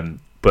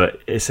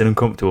 But it's an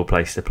uncomfortable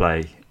place to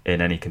play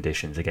in any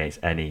conditions against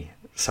any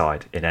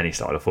side in any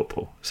style of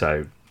football.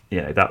 So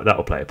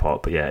that'll play a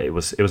part. But yeah, it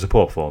was a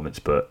poor performance.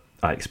 But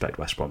I expect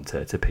West Brom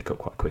to pick up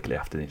quite quickly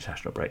after the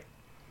international break.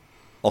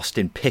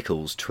 Austin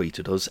Pickles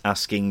tweeted us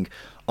asking,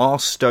 "Are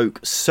Stoke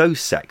so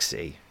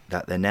sexy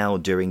that they're now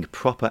doing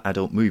proper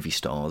adult movie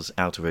stars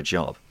out of a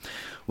job?"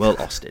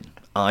 Well, Austin,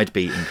 I'd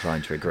be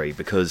inclined to agree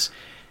because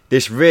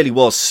this really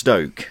was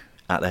Stoke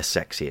at their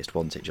sexiest,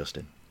 wasn't it,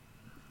 Justin?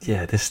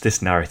 Yeah,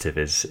 this narrative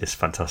is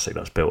fantastic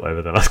that's built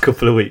over the last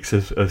couple of weeks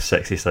of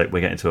Sexy Stoke.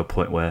 We're getting to a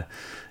point where,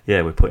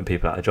 we're putting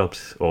people out of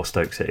jobs, or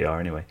Stoke City are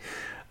anyway.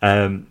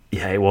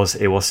 It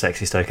was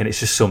Sexy Stoke, and it's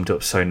just summed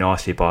up so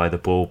nicely by the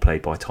ball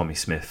played by Tommy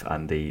Smith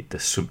and the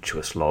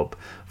sumptuous lob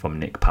from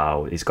Nick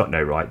Powell. He's got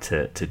no right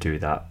to do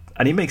that.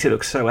 And he makes it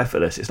look so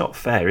effortless. It's not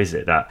fair, is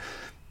it, that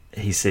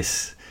he's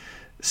this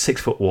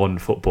 6'1"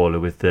 footballer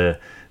with the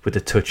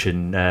touch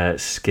and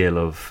skill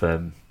of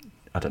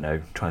I don't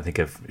know, trying to think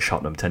of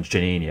shot number 10,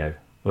 Janino.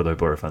 Although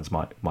Borough fans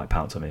might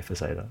pounce on me if I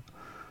say that.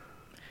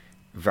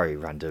 Very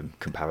random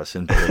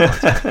comparison,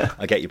 but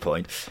I get your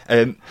point.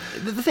 The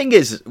thing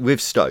is, with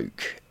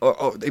Stoke,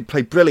 they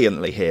play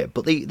brilliantly here,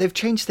 but they've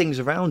changed things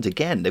around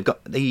again.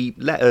 They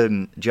let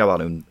Joe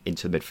Allen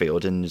into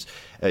midfield, and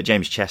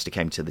James Chester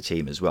came to the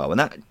team as well, and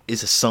that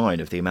is a sign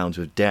of the amount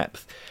of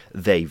depth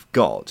they've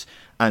got.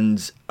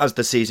 And as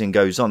the season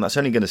goes on, that's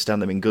only going to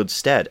stand them in good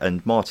stead.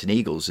 And Martin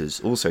Eagles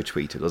has also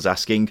tweeted us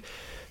asking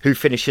who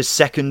finishes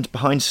second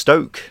behind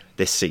Stoke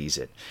this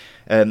season.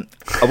 I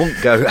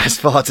won't go as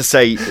far to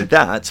say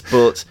that,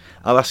 but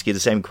I'll ask you the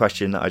same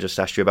question that I just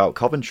asked you about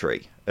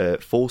Coventry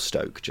for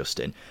Stoke,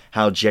 Justin.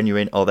 How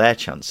genuine are their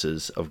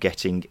chances of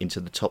getting into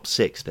the top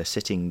 6? They're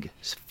sitting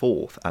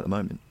 4th at the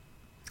moment.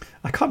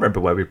 I can't remember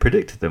where we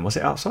predicted them. Was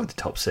it outside the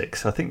top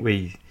 6? I think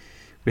we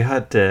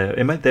had...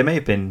 they may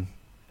have been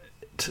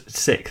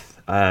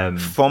 6th.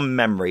 From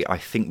memory, I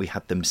think we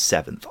had them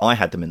 7th. I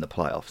had them in the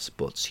playoffs,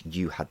 but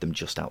you had them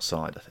just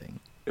outside, I think.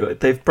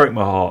 They've broke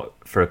my heart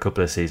for a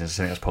couple of seasons.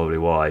 I think that's probably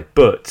why.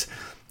 But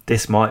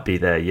this might be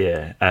their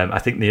year. I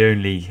think the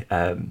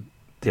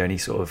only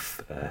sort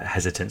of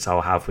hesitance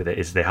I'll have with it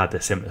is they had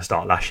a similar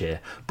start last year,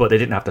 but they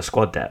didn't have the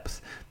squad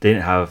depth. They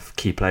didn't have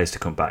key players to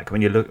come back.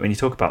 When you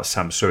talk about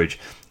Sam Surridge,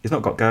 he's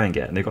not got going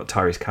yet, and they've got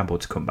Tyrese Campbell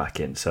to come back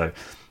in. So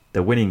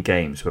they're winning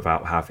games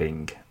without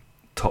having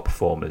top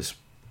performers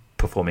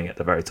performing at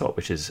the very top,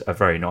 which is a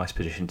very nice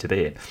position to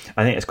be in.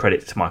 I think it's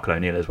credit to Michael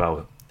O'Neill as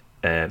well.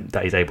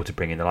 That he's able to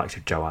bring in the likes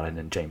of Joe Allen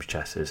and James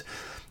Chesters.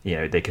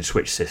 They can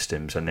switch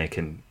systems and they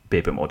can be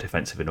a bit more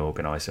defensive and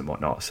organised and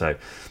whatnot. So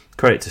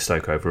credit to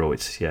Stoke overall.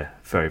 It's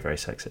very, very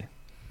sexy.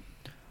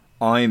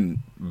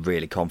 I'm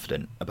really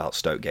confident about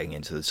Stoke getting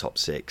into the top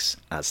 6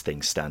 as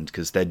things stand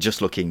because they're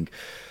just looking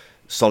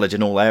solid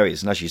in all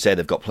areas. And as you say,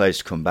 they've got players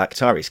to come back.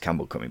 Tyrese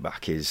Campbell coming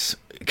back is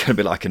going to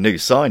be like a new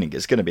signing.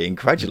 It's going to be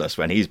incredulous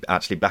when he's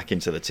actually back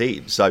into the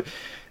team. So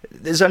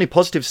there's only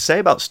positives to say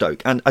about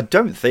Stoke, and I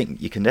don't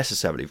think you can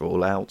necessarily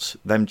rule out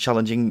them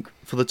challenging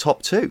for the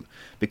top 2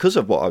 because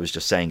of what I was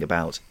just saying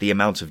about the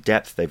amount of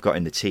depth they've got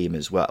in the team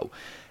as well.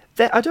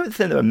 I don't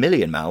think they're a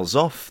million miles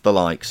off the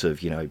likes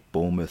of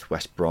Bournemouth,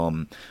 West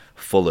Brom,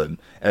 Fulham.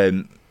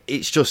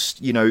 It's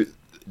just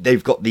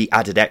they've got the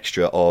added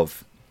extra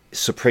of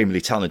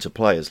supremely talented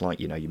players like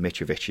your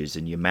Mitroviches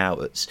and your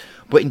Mowats.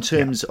 But in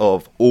terms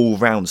of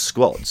all-round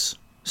squads,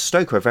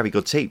 Stoke are a very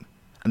good team.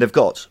 And they've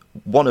got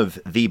one of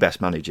the best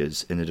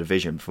managers in the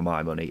division, for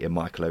my money, in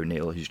Michael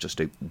O'Neill, who's just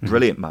a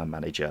brilliant man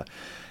manager.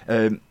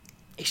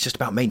 It's just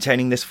about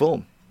maintaining this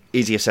form.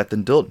 Easier said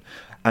than done.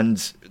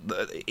 And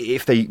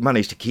if they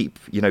manage to keep,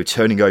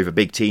 turning over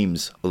big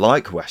teams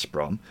like West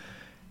Brom,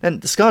 then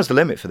the sky's the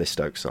limit for this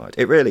Stoke side.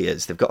 It really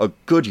is. They've got a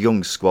good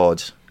young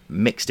squad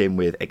mixed in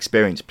with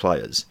experienced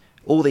players.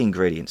 All the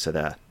ingredients are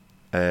there.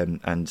 And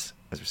as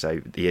we say,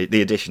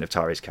 the addition of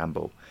Tyrese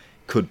Campbell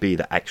could be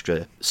the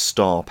extra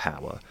star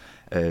power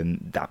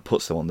that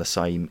puts them on the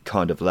same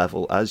kind of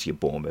level as your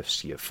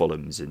Bournemouths, your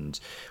Fulhams and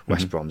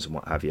West Broms and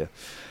what have you.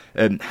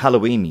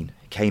 Halloween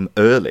came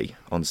early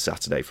on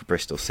Saturday for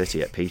Bristol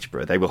City at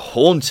Peterborough. They were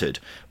haunted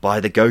by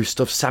the ghost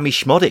of Sammy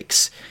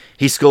Szmodics.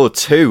 He scored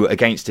 2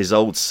 against his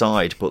old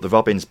side, but the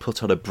Robins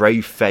put on a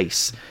brave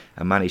face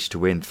and managed to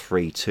win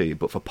 3-2.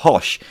 But for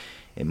Posh,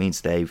 it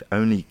means they've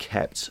only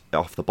kept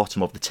off the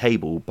bottom of the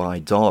table by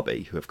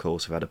Derby, who of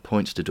course have had a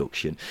points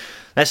deduction.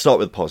 Let's start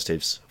with the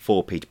positives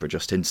for Peterborough,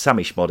 Justin.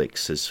 Sammy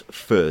Szmodics'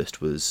 first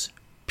was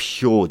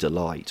pure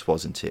delight,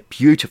 wasn't it?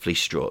 Beautifully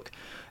struck.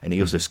 And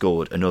he also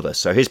scored another.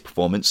 So his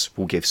performance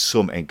will give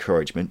some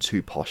encouragement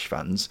to Posh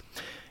fans.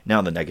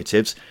 Now the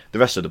negatives. The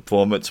rest of the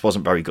performance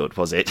wasn't very good,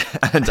 was it?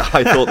 And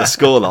I thought the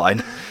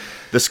scoreline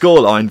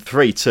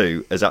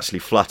 3-2, has actually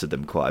flattered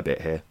them quite a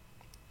bit here.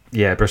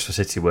 Yeah, Bristol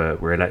City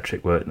were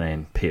electric, weren't they?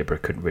 And Peterborough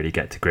couldn't really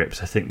get to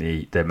grips. I think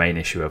the main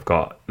issue I've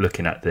got,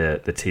 looking at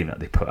the team that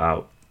they put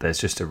out, there's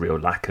just a real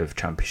lack of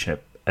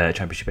championship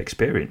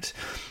experience.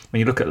 When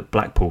you look at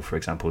Blackpool, for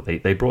example,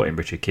 they brought in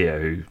Richard Keogh,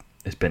 who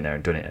has been there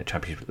and done it at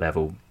championship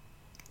level,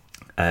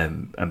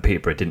 and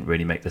Peterborough didn't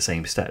really make the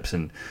same steps.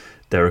 And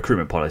their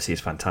recruitment policy is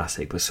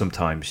fantastic, but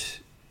sometimes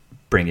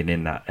bringing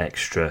in that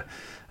extra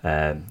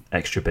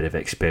bit of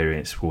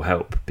experience will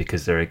help,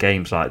 because there are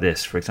games like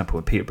this. For example,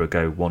 when Peterborough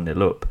go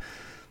 1-0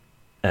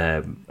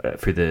 up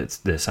through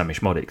the Sammy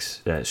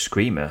Szmodics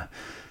screamer,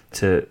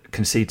 to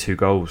concede 2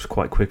 goals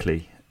quite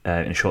quickly in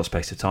a short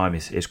space of time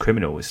is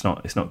criminal. It's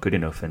not good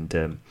enough.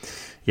 And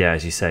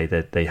as you say,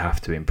 that they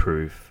have to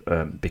improve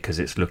because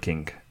it's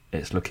looking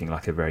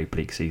like a very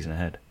bleak season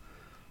ahead.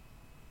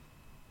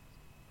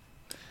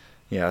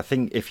 Yeah, I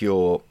think if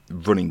you're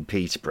running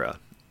Peterborough,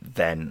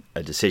 then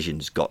a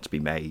decision's got to be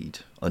made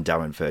on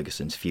Darren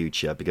Ferguson's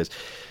future, because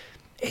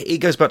it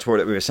goes back to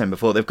what we were saying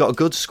before. They've got a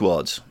good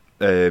squad,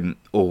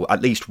 or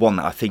at least one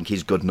that I think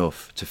is good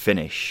enough to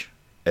finish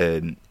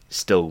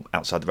still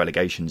outside the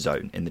relegation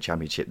zone in the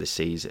Championship this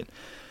season.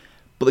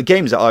 But the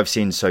games that I've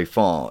seen so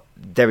far,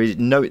 there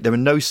are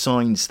no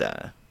signs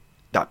there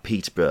that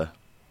Peterborough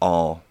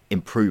are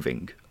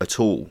improving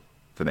at all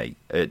for me,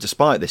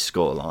 despite this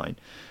scoreline.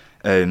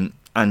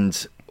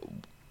 And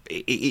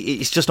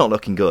it's just not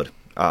looking good,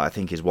 I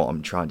think, is what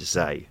I'm trying to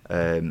say.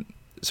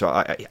 So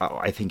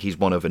I think he's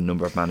one of a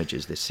number of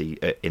managers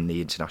in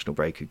the international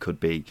break who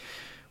could be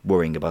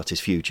worrying about his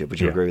future.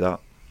 Would you agree with that?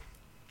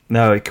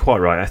 No, quite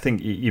right. I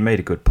think you made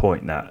a good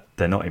point that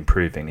they're not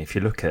improving. If you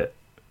look at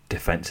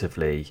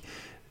defensively,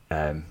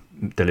 they're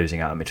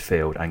losing out of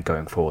midfield, and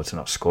going forwards they're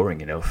not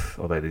scoring enough,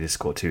 although they did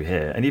score 2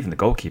 here. And even the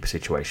goalkeeper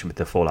situation with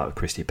the fallout of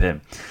Christy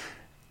Pym.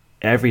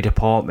 Every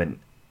department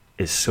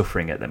is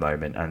suffering at the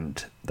moment,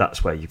 and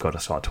that's where you've got to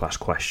start to ask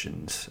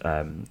questions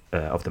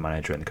of the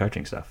manager and the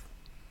coaching staff.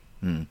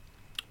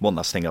 One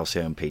last thing I'll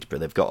say on Peterborough,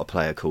 they've got a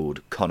player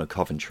called Connor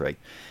Coventry.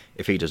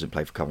 If he doesn't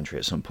play for Coventry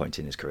at some point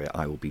in his career,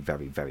 I will be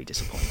very, very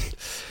disappointed.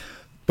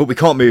 But we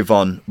can't move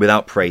on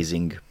without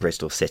praising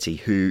Bristol City,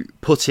 who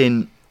put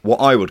in what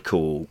I would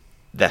call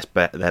their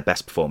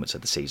best performance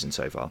of the season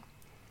so far.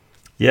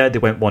 Yeah, they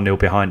went 1-0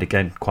 behind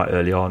again quite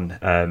early on.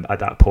 At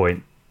that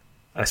point,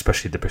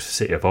 especially the Bristol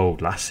City of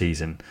old last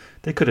season,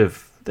 they could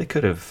have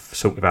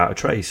sunk without a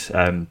trace.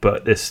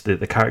 But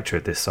the character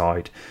of this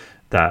side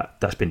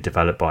that's been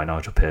developed by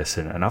Nigel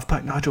Pearson, and I've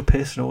backed Nigel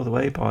Pearson all the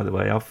way. By the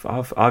way,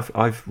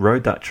 I've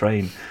rode that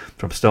train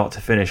from start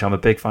to finish. I'm a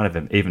big fan of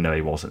him, even though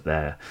he wasn't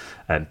there.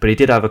 But he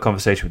did have a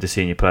conversation with the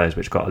senior players,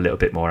 which got a little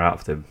bit more out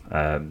of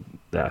them.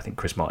 I think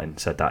Chris Martin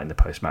said that in the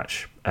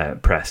post-match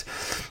press.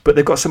 But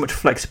they've got so much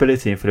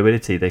flexibility and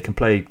fluidity. They can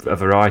play a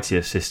variety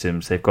of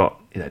systems. They've got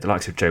the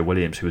likes of Joe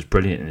Williams, who was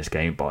brilliant in this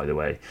game, by the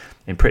way,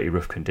 in pretty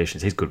rough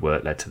conditions. His good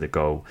work led to the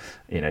goal.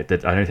 I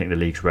don't think the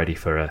league's ready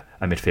for a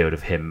midfield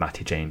of him,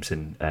 Matty James,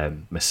 and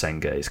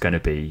Masenga. It's going to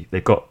be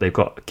they've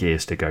got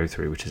gears to go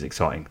through, which is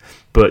exciting.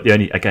 But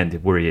the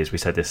worry is, we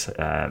said this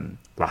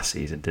last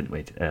season, didn't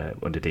we,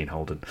 under Dean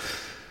Holden.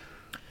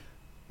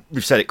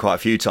 We've said it quite a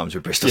few times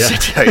with Bristol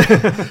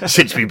City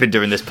since we've been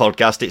doing this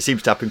podcast. It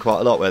seems to happen quite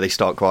a lot where they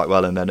start quite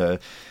well and then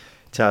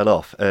tail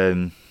off.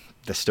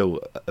 They're still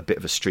a bit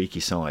of a streaky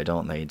side,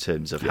 aren't they, in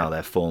terms of how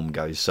their form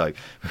goes? So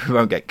we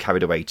won't get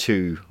carried away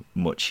too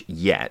much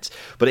yet.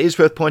 But it is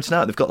worth pointing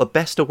out they've got the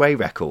best away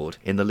record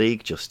in the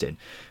league, Justin,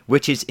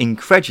 which is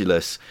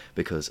incredulous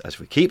because, as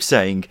we keep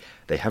saying,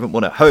 they haven't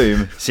won at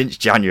home since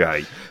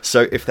January.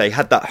 So if they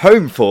had that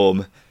home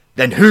form,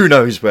 then who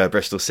knows where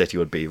Bristol City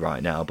would be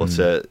right now. But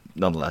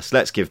nonetheless,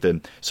 let's give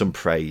them some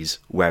praise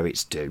where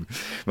it's due.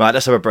 Right,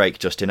 let's have a break,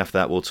 Justin. After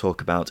that, we'll talk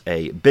about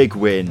a big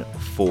win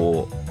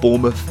for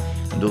Bournemouth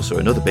and also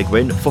another big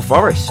win for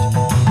Forest.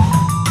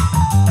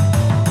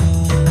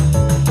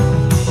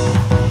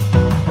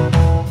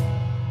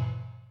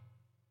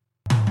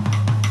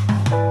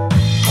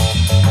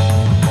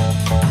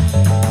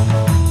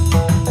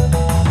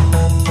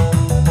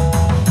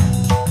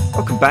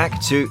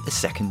 back to the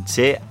Second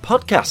Tier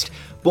Podcast.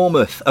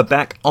 Bournemouth are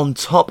back on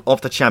top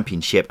of the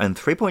Championship and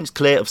 3 points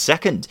clear of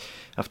second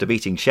after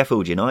beating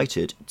Sheffield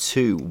United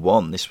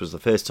 2-1. This was the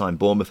first time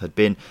Bournemouth had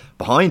been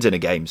behind in a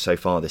game so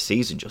far this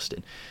season,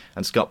 Justin.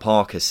 And Scott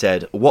Parker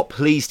said what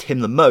pleased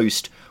him the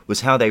most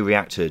was how they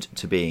reacted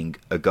to being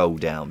a goal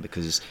down,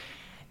 because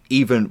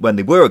even when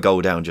they were a goal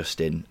down,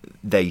 Justin,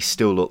 they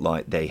still looked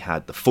like they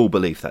had the full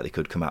belief that they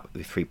could come out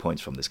with 3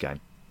 points from this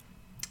game.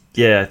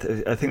 Yeah,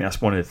 I think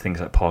that's one of the things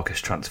that Parker's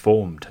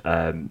transformed.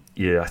 I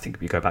think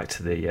if you go back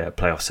to the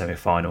playoff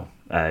semi-final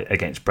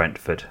against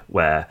Brentford,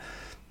 where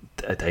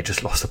they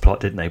just lost the plot,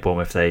 didn't they,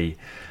 Bournemouth?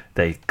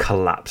 They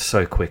collapsed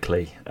so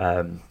quickly,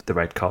 the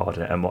red card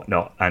and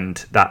whatnot, and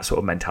that sort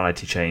of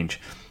mentality change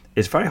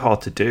is very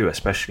hard to do,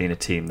 especially in a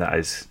team that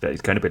is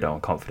going to be low on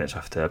confidence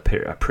after a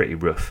pretty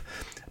rough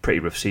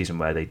season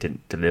where they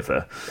didn't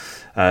deliver.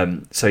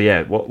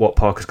 What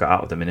Parker's got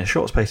out of them in a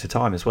short space of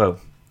time as well.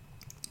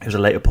 It was a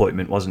late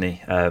appointment, wasn't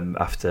he?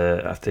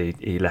 After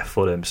he left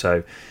Fulham,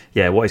 so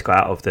yeah, what he's got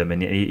out of them,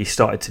 and he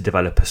started to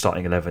develop a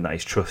starting 11 that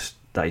he's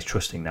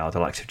trusting now.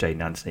 The likes of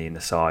Jayden Anthony in the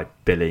side,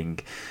 Billing,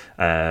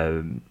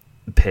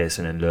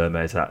 Pearson and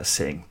Lerma, that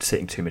sitting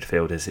two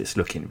midfielders. It's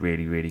looking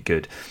really, really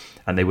good,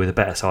 and they were the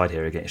better side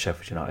here against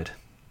Sheffield United.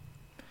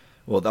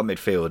 Well, that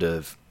midfield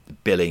of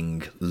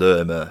Billing,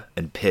 Lerma,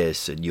 and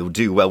Pearson, you'll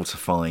do well to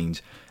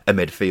find a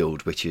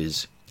midfield which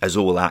is as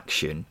all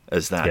action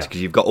as that,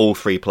 because you've got all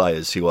three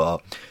players who are,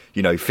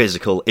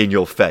 physical in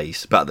your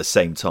face, but at the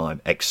same time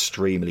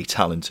extremely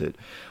talented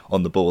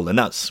on the ball, and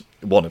that's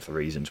one of the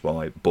reasons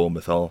why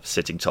Bournemouth are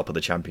sitting top of the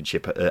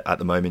Championship at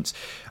the moment,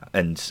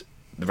 and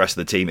the rest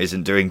of the team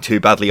isn't doing too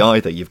badly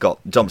either. You've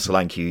got Dom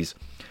Solanke, who's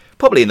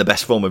probably in the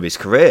best form of his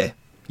career,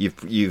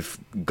 you've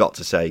got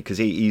to say, because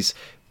he's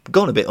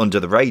gone a bit under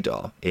the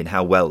radar in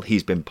how well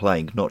he's been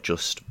playing, not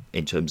just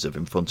in terms of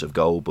in front of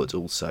goal, but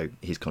also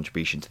his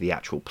contribution to the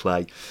actual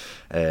play.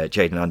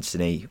 Jayden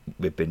Anthony,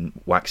 we've been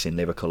waxing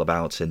lyrical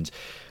about, and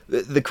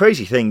the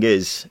crazy thing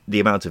is the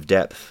amount of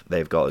depth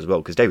they've got as well,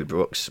 because David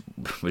Brooks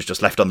was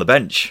just left on the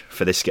bench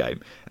for this game,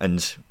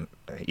 and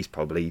he's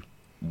probably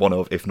one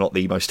of, if not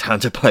the most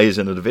talented players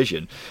in the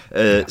division.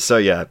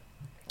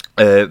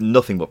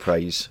 Nothing but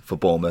praise for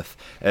Bournemouth.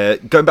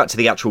 Going back to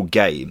the actual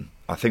game,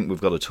 I think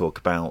we've got to talk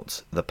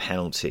about the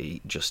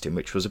penalty, Justin,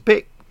 which was a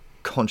bit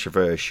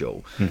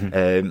controversial.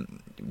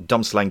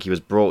 Dom Solanke was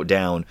brought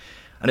down,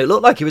 and it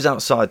looked like he was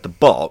outside the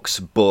box,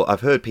 but I've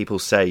heard people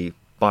say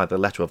by the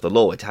letter of the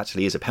law it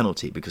actually is a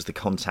penalty because the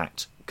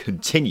contact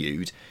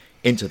continued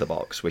into the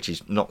box, which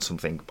is not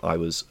something I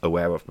was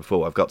aware of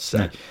before, I've got to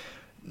say.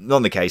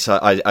 Not the case,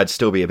 I'd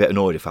still be a bit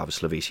annoyed if I was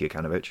Slavisa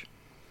Jokanovic.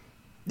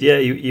 Yeah,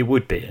 you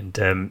would be,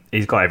 and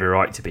he's got every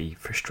right to be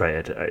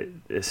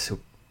frustrated. It's a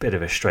bit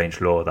of a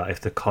strange law that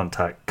if the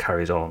contact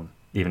carries on,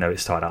 even though it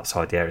started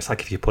outside the area, it's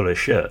like if you pull a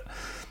shirt.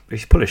 If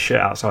you pull a shirt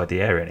outside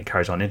the area and it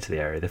carries on into the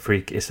area,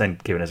 it's then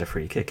given as a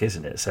free kick,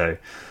 isn't it? So,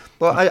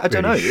 well, I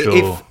don't know.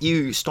 If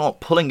you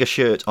start pulling a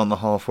shirt on the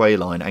halfway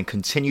line and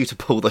continue to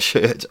pull the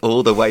shirt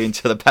all the way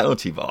into the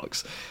penalty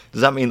box,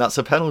 does that mean that's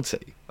a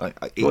penalty?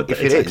 If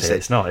it is,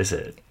 it's not, is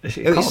it?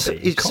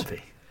 It can't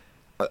be.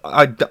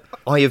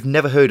 I have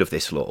never heard of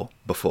this law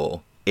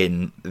before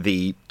in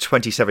the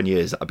 27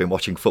 years that I've been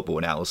watching football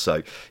now,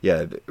 so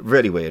yeah,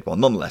 really weird one.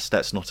 Nonetheless,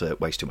 let's not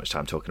waste too much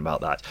time talking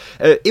about that.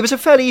 It was a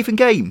fairly even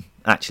game,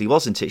 actually,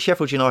 wasn't it?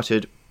 Sheffield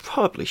United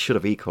probably should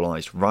have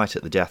equalised right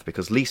at the death,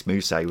 because Lys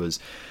Mousset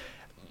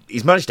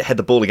he's managed to head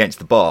the ball against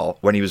the bar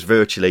when he was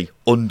virtually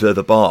under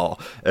the bar,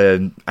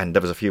 and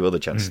there was a few other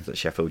chances that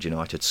Sheffield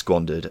United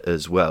squandered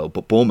as well.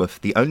 But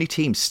Bournemouth, the only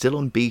team still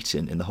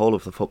unbeaten in the whole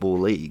of the Football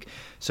League,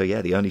 so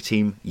yeah, the only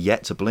team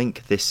yet to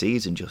blink this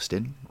season,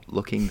 Justin,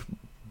 looking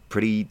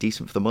pretty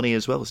decent for the money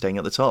as well, staying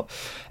at the top.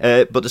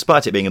 But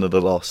despite it being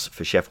another loss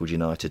for Sheffield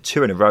United,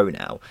 2 in a row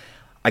now,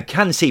 I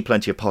can see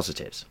plenty of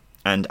positives,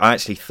 and I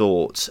actually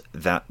thought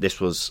that this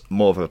was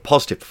more of a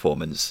positive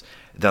performance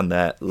than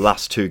their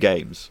last 2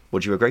 games.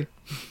 Would you agree?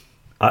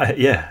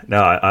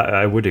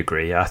 I would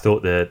agree. I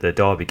thought the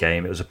Derby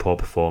game, it was a poor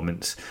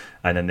performance,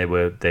 and then they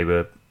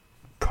were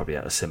probably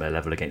at a similar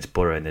level against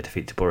Borough in their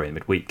defeat to Borough in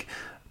midweek.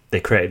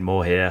 They created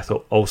more here. I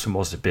thought Olsen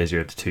was the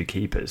busier of the 2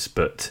 keepers,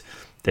 but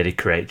they did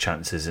create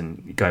chances,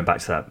 and going back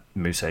to that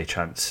Mousset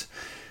chance,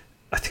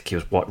 I think he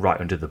was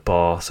right under the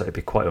bar, so it'd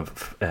be quite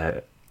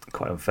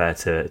unfair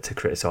to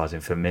criticise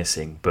him for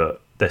missing, but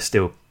they're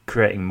still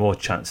creating more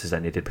chances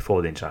than they did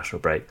before the international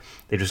break.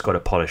 They've just got to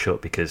polish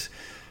up, because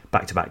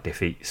back-to-back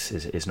defeats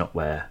is not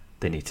where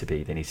they need to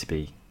be. They need to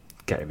be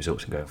getting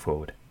results and going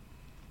forward.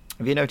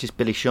 Have you noticed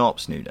Billy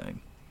Sharp's new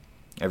name?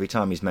 Every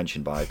time he's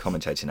mentioned by a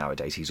commentator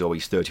nowadays, he's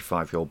always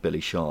 35-year-old Billy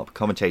Sharp.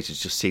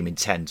 Commentators just seem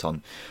intent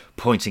on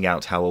pointing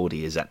out how old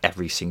he is at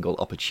every single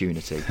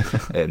opportunity,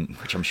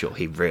 which I'm sure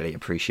he really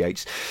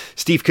appreciates.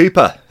 Steve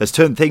Cooper has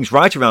turned things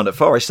right around at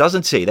Forest,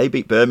 hasn't he? They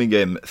beat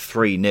Birmingham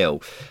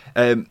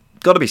 3-0.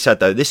 Got to be said,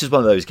 though, this is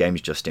one of those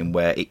games, Justin,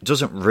 where it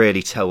doesn't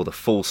really tell the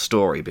full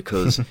story,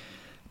 because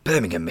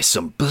Birmingham missed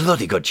some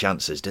bloody good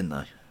chances, didn't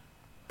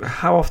they?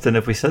 how often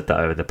have we said that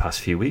over the past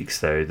few weeks,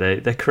 though?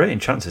 They're creating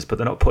chances, but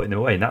they're not putting them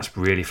away, and that's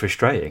really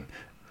frustrating.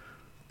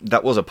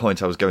 That was a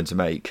point I was going to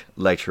make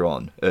later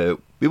on.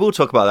 We will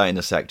talk about that in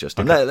a sec,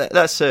 Justin. Okay.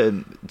 Let's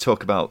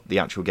talk about the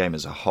actual game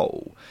as a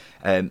whole.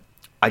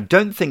 I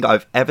don't think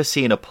I've ever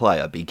seen a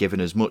player be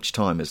given as much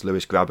time as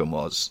Lewis Grabban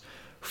was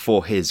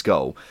for his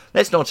goal.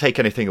 Let's not take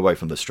anything away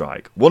from the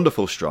strike.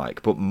 Wonderful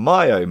strike, but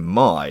my oh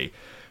my,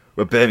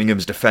 were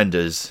Birmingham's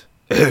defenders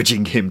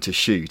urging him to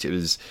shoot. It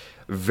was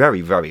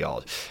very, very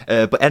odd.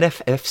 But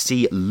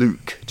NFFC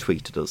Luke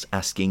tweeted us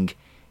asking,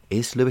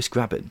 is Lewis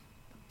Grabban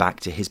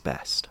back to his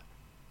best?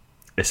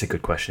 It's a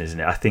good question, isn't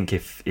it? I think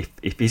if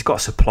he's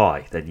got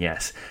supply, then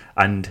yes.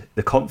 And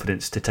the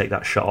confidence to take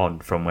that shot on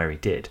from where he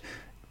did.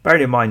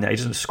 Bearing in mind that he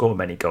doesn't score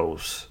many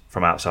goals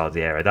from outside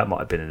the area. That might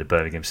have been in the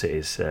Birmingham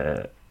City's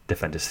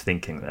defenders'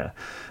 thinking there.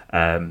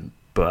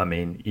 But I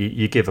mean,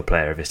 you give a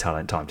player of his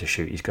talent time to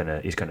shoot, he's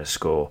gonna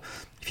score.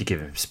 If you give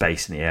him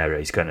space in the area,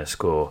 he's going to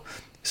score.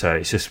 So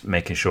it's just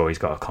making sure he's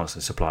got a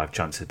constant supply of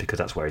chances, because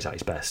that's where he's at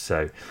his best.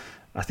 So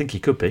I think he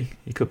could be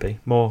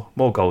more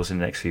goals in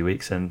the next few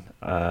weeks, and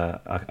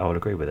I would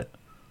agree with it.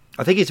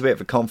 I think he's a bit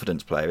of a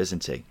confidence player,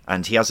 isn't he?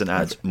 And he hasn't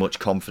had much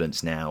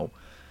confidence now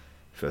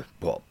for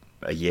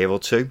a year or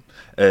two,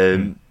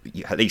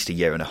 at least a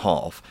year and a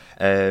half.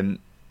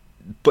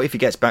 But if he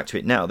gets back to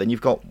it now, then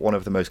you've got one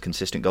of the most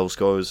consistent goal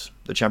scorers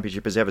the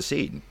Championship has ever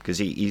seen, because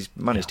he's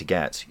managed to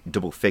get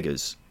double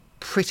figures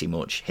pretty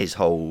much his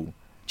whole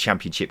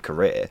Championship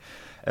career.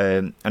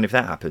 And if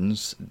that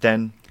happens,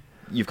 then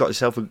you've got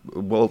yourself a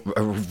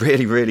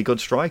really, really good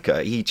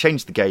striker. He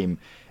changed the game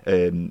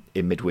in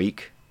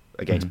midweek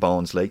against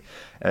Barnsley,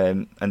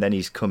 and then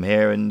he's come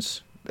here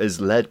and has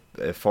led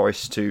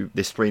Forest to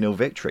this 3-0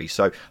 victory.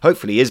 So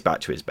hopefully he is back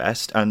to his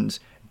best, and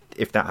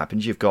if that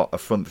happens, you've got a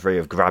front three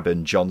of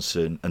Grabban,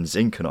 Johnson and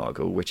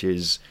Zinkernagel, which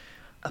is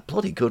a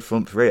bloody good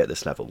front three at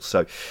this level.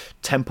 So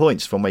 10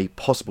 points from a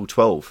possible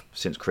 12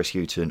 since Chris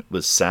Hughton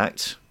was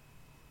sacked.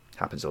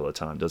 Happens all the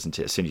time, doesn't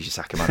it? As soon as you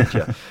sack a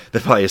manager, the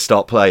players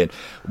start playing.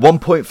 1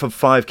 point from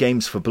 5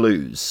 games for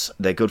Blues.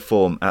 Their good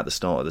form at the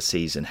start of the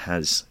season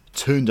has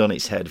turned on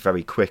its head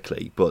very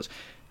quickly, but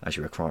as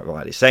you were quite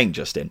rightly saying,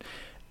 Justin,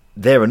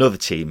 they're another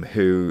team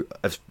who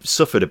have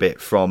suffered a bit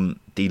from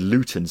the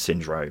Luton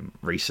syndrome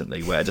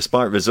recently, where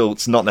despite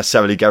results not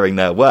necessarily going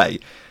their way,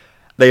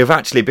 they have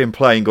actually been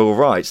playing all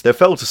right. They've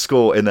failed to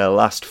score in their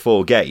last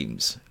 4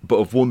 games, but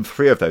have won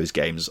 3 of those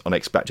games on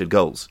expected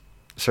goals.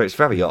 So it's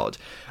very odd.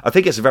 I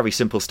think it's a very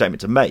simple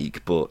statement to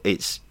make, but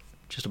it's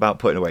just about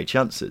putting away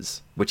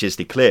chances, which is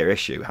the clear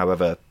issue.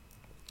 However,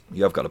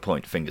 you have got to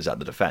point fingers at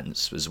the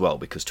defence as well,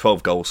 because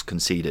 12 goals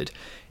conceded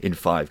in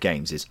 5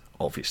 games is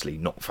obviously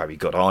not very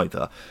good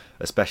either,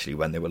 especially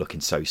when they were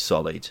looking so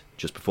solid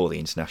just before the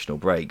international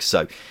break.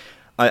 So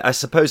I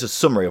suppose a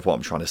summary of what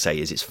I'm trying to say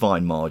is it's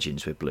fine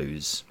margins with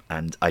Blues,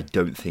 and I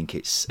don't think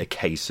it's a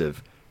case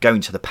of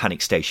going to the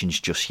panic stations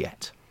just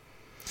yet.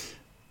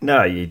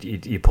 No,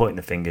 you're pointing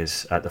the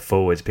fingers at the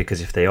forwards,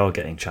 because if they are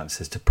getting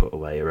chances to put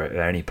away, or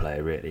any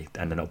player really,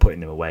 and they're not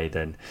putting them away,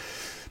 then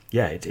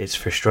yeah, it's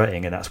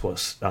frustrating, and that's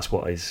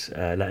what is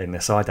letting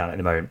the side down at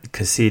the moment.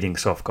 Conceding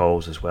soft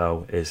goals as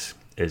well is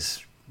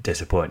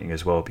disappointing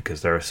as well,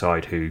 because they're a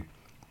side who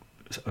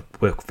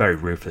were very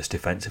ruthless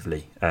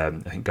defensively. I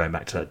think going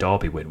back to that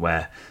Derby win,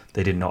 where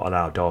they did not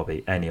allow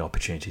Derby any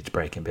opportunity to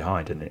break in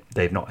behind, and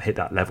they've not hit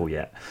that level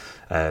yet,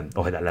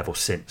 or hit that level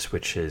since,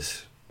 which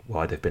is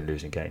why they've been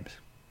losing games.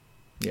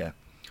 Yeah.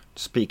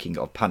 Speaking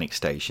of panic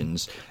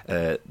stations,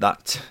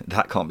 that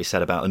can't be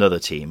said about another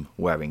team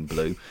wearing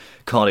blue,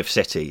 Cardiff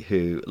City,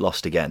 who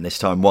lost again, this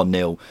time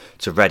 1-0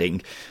 to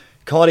Reading.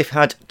 Cardiff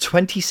had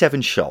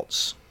 27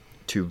 shots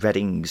to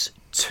Reading's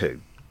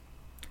 2.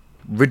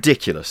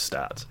 Ridiculous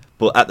stat.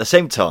 But at the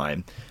same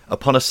time,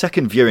 upon a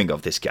second viewing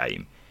of this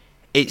game,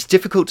 it's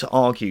difficult to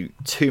argue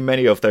too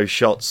many of those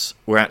shots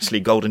were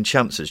actually golden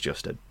chances,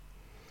 Justin.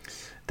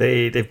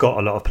 They've got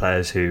a lot of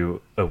players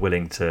who are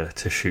willing to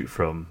shoot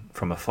from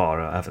afar,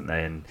 haven't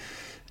they? And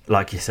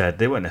like you said,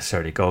 they weren't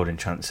necessarily golden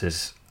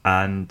chances,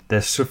 and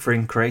they're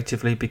suffering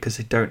creatively because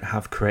they don't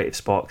have creative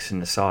sparks in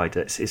the side.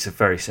 It's a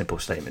very simple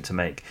statement to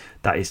make.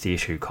 That is the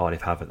issue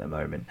Cardiff have at the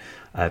moment,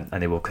 and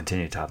they will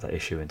continue to have that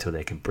issue until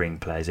they can bring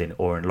players in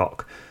or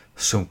unlock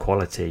some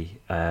quality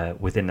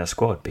within their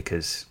squad.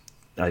 Because,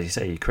 as you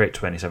say, you create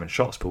 27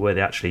 shots, but were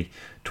they actually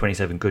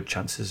 27 good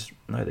chances?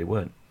 No, they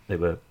weren't. They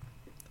were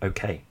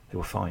okay. They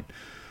were fine.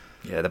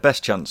 Yeah, the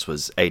best chance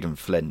was Aidan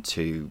Flint,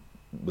 who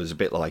was a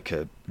bit like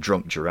a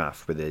drunk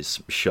giraffe with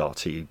his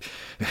shot. He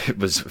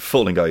was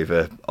falling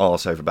over,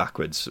 arse over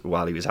backwards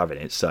while he was having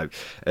it. So,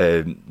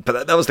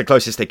 but that was the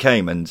closest they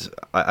came. And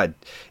I,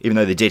 even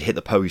though they did hit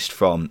the post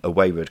from a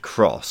wayward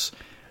cross,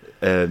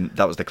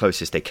 that was the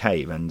closest they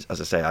came. And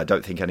as I say, I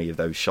don't think any of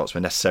those shots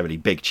were necessarily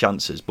big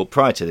chances. But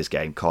prior to this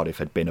game, Cardiff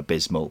had been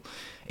abysmal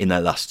in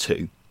their last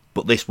 2.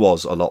 But this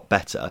was a lot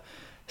better.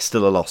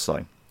 Still a loss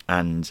though.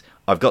 And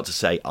I've got to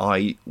say,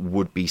 I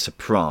would be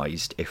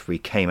surprised if we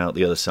came out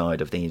the other side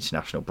of the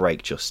international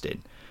break,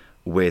 Justin,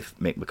 with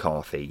Mick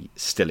McCarthy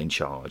still in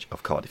charge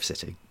of Cardiff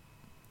City.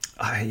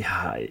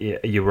 Yeah,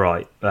 you're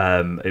right.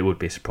 It would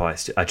be a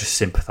surprise. I just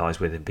sympathise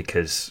with him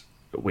because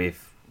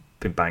we've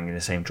been banging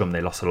the same drum.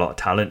 They lost a lot of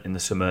talent in the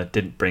summer,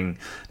 didn't bring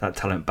that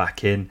talent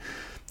back in.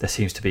 There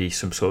seems to be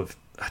some sort of,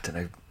 I don't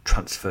know,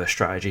 transfer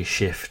strategy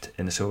shift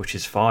in the summer, which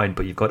is fine,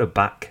 but you've got to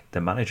back the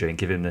manager and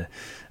give him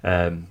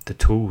the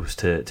tools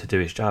to do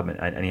his job,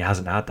 and he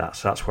hasn't had that.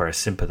 So that's where I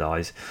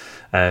sympathise.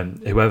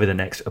 Whoever the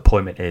next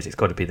appointment is, it's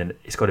got to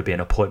be an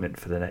appointment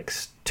for the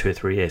next 2 or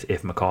 3 years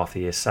if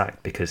McCarthy is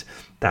sacked, because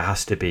they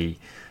have to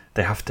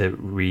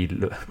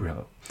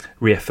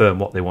reaffirm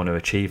what they want to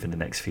achieve in the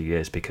next few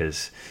years,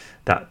 because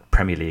that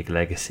Premier League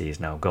legacy is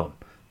now gone.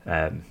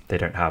 They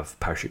don't have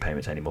parachute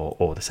payments anymore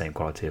or the same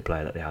quality of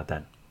player that they had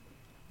then.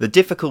 The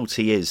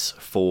difficulty is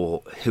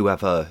for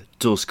whoever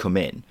does come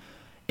in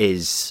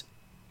is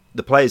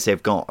the players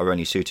they've got are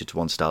only suited to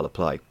one style of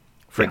play.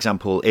 For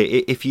example,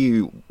 if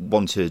you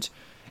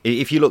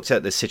looked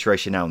at the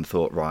situation now and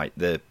thought, right,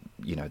 the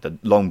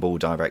long ball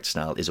direct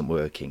style isn't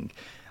working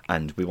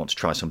and we want to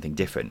try something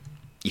different,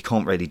 you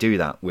can't really do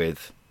that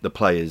with the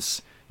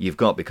players you've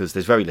got because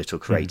there's very little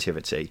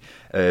creativity.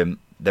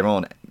 There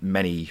aren't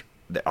many.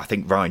 I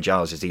think Ryan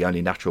Giles is the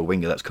only natural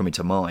winger that's coming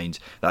to mind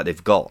that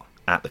they've got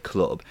at the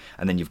club,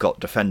 and then you've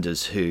got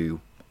defenders who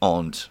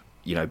aren't,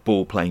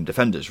 ball playing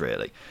defenders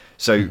really.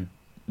 So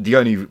the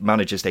only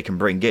managers they can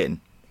bring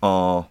in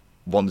are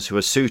ones who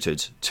are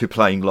suited to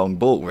playing long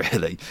ball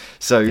really.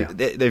 So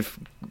they've,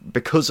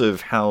 because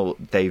of how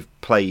they've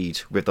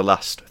played with the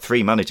last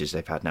 3 managers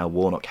they've had now,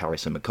 Warnock,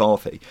 Harris and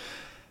McCarthy,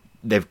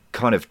 they've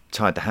kind of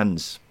tied their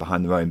hands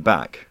behind their own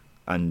back,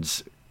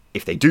 and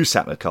if they do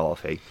sack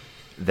McCarthy,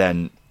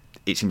 then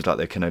it seems like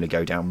they can only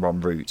go down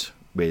one route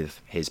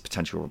with his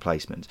potential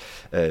replacement.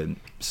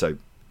 So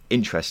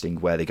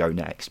interesting where they go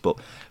next. But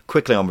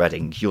quickly on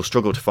Reading, you'll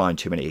struggle to find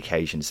too many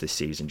occasions this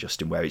season,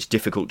 Justin, where it's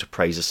difficult to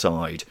praise a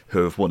side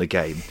who have won a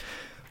game.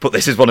 But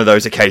this is one of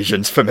those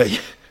occasions for me.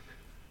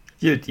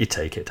 You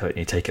take it, don't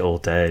you? You take it all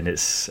day. And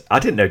I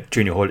didn't know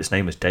Junior Hoylett's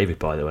name was David,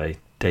 by the way.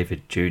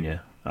 David Jr.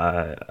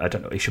 I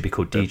don't know. He should be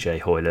called DJ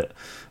Hoylett,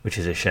 which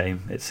is a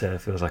shame. It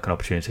feels like an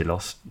opportunity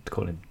lost to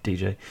call him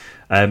DJ.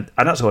 And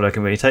that's all I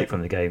can really take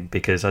from the game,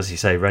 because, as you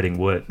say, Reading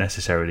weren't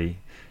necessarily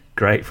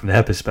great from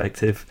their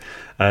perspective.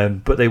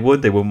 But they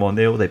won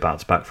 1-0. They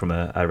bounced back from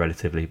a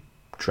relatively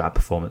drab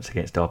performance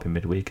against Derby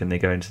midweek, and they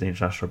go into the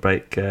international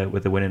break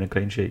with a win and a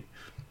clean sheet.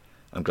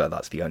 I'm glad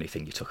that's the only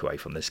thing you took away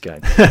from this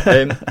game.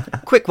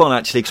 Quick one,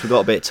 actually, because we've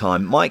got a bit of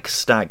time. Mike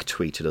Stagg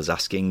tweeted us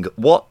asking,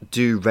 what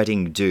do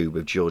Reading do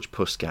with George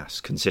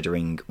Puskas,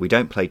 considering we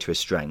don't play to his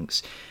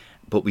strengths,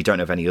 but we don't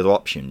have any other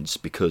options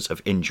because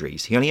of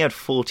injuries? He only had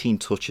 14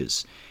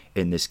 touches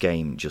in this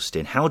game,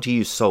 Justin. How do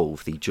you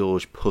solve the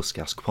George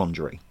Puskas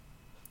quandary?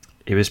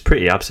 He was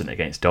pretty absent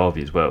against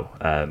Derby as well,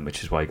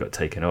 which is why he got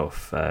taken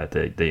off.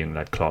 The young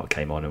lad Clark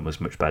came on and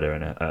was much better,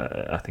 and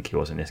I think he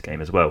was in this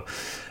game as well.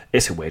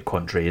 It's a weird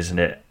quandary, isn't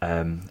it?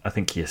 I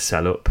think you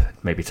sell up,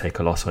 maybe take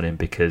a loss on him,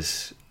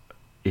 because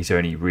he's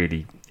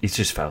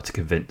just failed to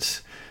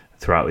convince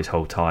throughout his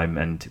whole time,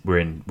 and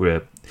I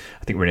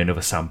think we're in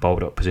another Sam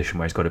Baldock position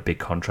where he's got a big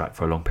contract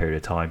for a long period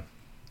of time,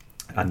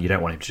 and you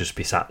don't want him to just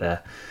be sat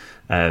there.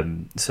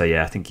 So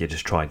yeah, I think you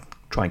just try and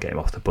get him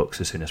off the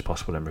books as soon as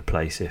possible and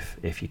replace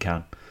if you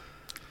can.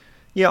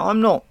 Yeah,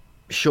 I'm not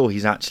sure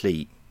he's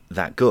actually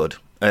that good.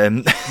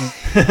 Okay.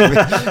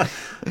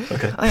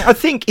 I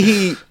think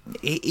he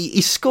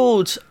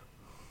scored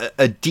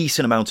a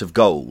decent amount of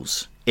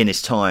goals in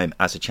his time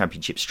as a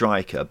Championship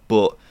striker,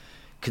 but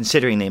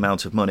considering the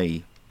amount of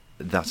money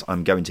that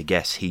I'm going to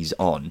guess he's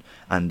on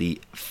and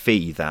the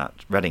fee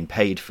that Reading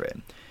paid for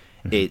him,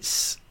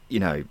 it's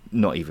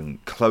not even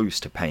close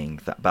to paying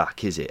that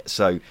back, is it?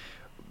 So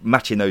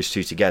matching those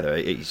two together,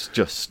 it's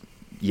just,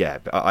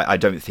 I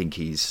don't think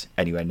he's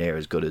anywhere near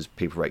as good as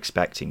people were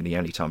expecting. The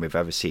only time we've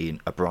ever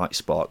seen a bright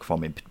spark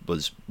from him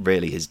was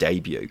really his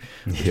debut,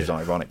 which was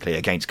ironically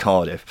against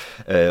Cardiff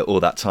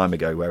all that time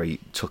ago, where he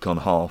took on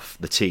half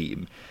the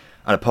team.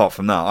 And apart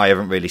from that, I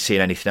haven't really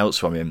seen anything else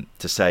from him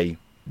to say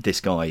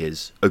this guy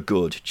is a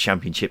good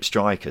Championship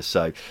striker.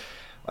 So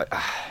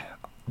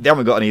they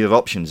haven't got any other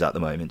options at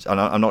the moment.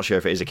 And I'm not sure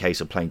if it is a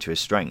case of playing to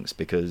his strengths,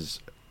 because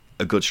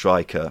a good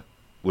striker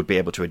would be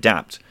able to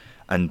adapt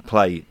and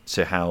play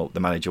to how the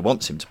manager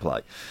wants him to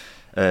play.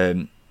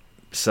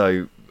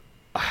 So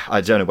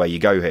I don't know where you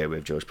go here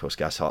with George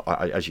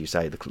Puskas. As you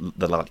say,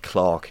 the lad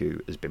Clark,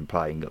 who has been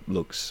playing,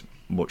 looks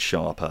much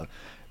sharper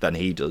than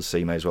he does, so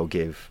you may as well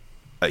give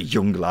a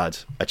young lad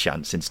a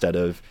chance instead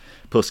of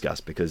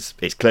Puskas, because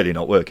it's clearly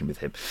not working with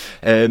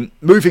him.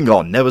 Moving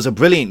on, there was a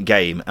brilliant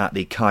game at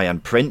the Cayenne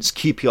Prince,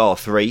 QPR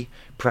 3,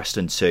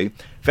 Preston 2.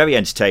 Very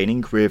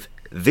entertaining, with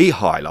the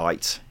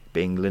highlight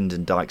being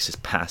Lyndon Dykes'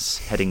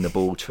 pass heading the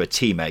ball to a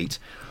teammate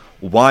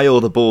while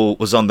the ball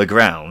was on the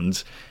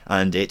ground,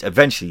 and it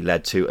eventually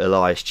led to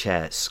Elias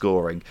Chair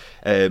scoring.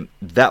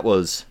 That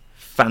was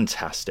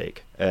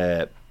fantastic.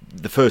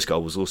 the first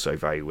goal was also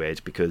very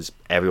weird because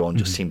everyone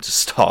just seemed to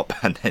stop,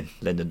 and then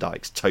Lyndon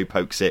Dykes toe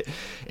pokes it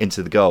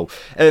into the goal.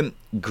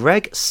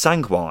 Greg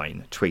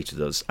Sangwine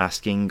tweeted us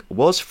asking,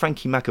 was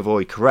Frankie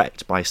McAvoy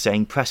correct by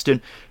saying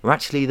Preston were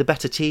actually the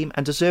better team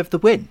and deserved the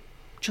win?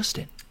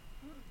 Justin?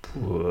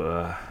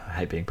 I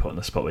hate being put on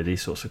the spot with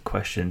these sorts of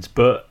questions,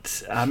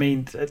 but I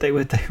mean they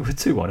were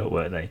 2-1 up,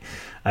 weren't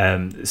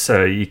they?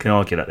 So you can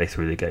argue that they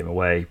threw the game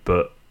away,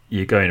 but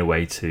you're going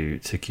away to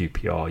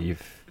QPR.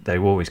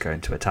 They're always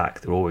going to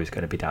attack. They're always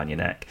going to be down your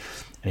neck,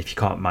 and if you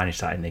can't manage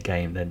that in the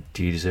game, then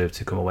do you deserve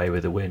to come away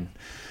with a win?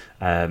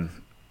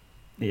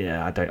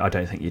 Yeah, I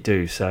don't think you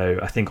do. So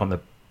I think on the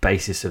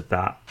basis of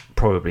that,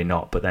 probably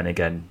not. But then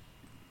again,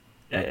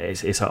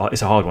 it's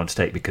a hard one to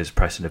take because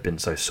Preston have been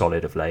so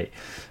solid of late,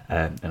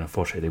 and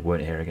unfortunately they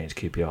weren't here against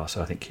QPR.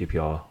 So I think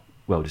QPR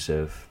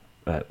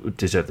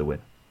deserve the win.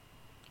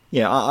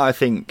 Yeah, I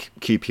think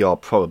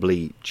QPR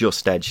probably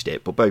just edged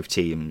it, but both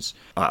teams,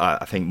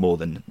 I think, more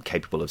than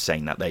capable of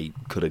saying that they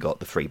could have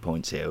got the 3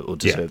 points here or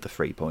deserved the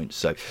 3 points.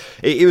 So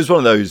it was one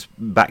of those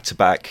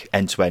back-to-back,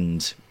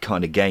 end-to-end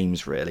kind of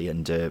games, really,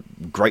 and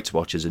great to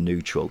watch as a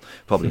neutral.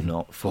 Probably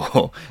not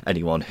for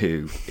anyone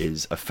who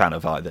is a fan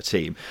of either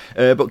team.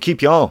 But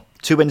QPR,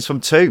 2 wins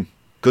from 2.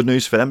 Good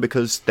news for them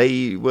because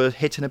they were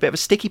hitting a bit of a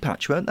sticky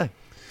patch, weren't they?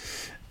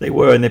 They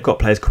were, and they've got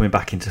players coming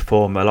back into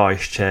form.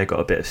 Elias Chair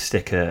got a bit of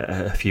stick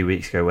a few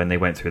weeks ago when they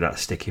went through that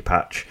sticky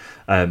patch,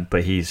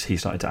 but he's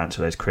starting to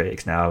answer those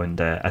critics now.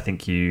 And I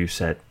think you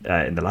said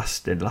in the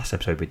last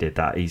episode we did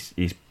that he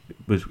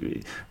was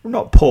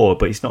not poor,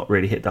 but he's not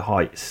really hit the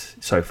heights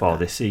so far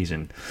this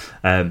season.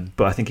 But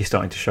I think he's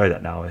starting to show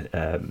that now.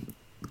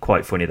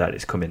 Quite funny that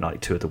it's come in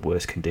like 2 of the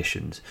worst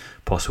conditions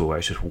possible, where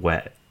it's just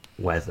wet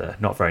weather,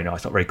 not very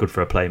nice, not very good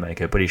for a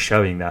playmaker, but he's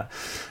showing that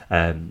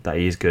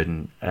he is good,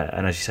 and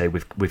as you say,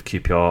 with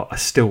QPR, I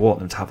still want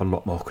them to have a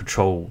lot more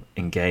control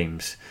in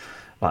games.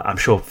 Like, I'm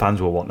sure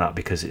fans will want that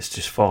because it's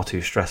just far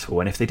too stressful,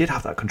 and if they did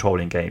have that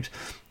control in games,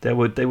 they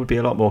would be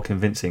a lot more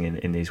convincing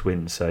in these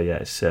wins. So yeah,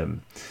 it's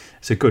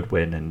a good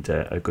win and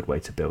a good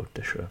way to build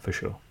for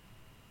sure.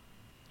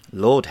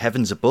 Lord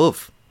heavens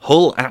above,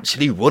 Hull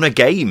actually won a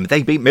game.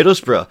 They beat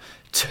Middlesbrough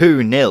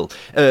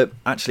 2-0.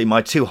 Actually,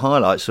 my 2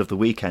 highlights of the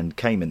weekend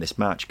came in this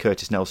match.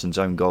 Curtis Nelson's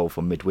own goal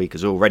from midweek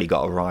has already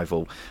got a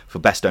rival for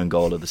best own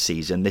goal of the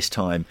season. This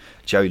time,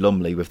 Joe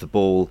Lumley with the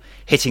ball,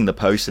 hitting the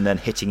post and then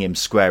hitting him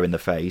square in the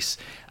face,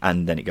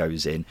 and then it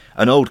goes in.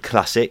 An old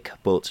classic,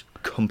 but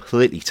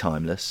completely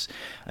timeless.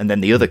 And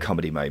then the other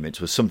comedy moment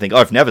was something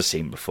I've never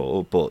seen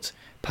before, but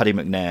Paddy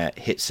McNair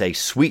hits a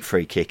sweet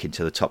free kick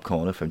into the top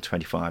corner from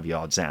 25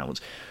 yards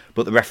out.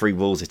 But the referee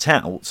rules it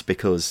out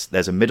because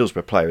there's a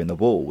Middlesbrough player in the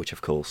wall, which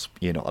of course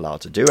you're not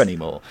allowed to do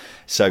anymore.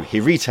 So he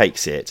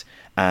retakes it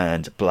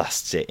and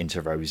blasts it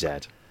into Rose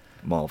Ed.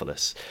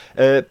 Marvellous.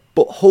 But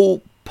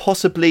Hull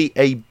possibly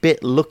a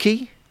bit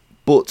lucky,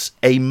 but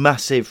a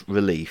massive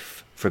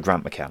relief for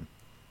Grant McCann.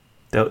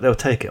 They'll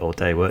take it all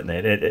day, won't they?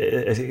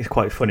 It's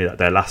quite funny that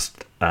their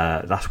last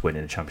win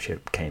in the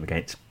Championship came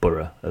against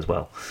Borough as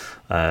well.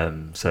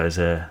 So there's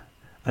a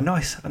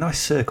nice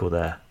circle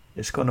there.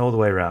 It's gone all the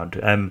way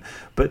around,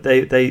 but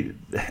they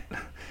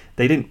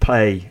didn't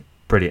play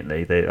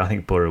brilliantly. I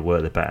think Borough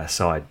were the better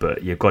side,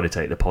 but you've got to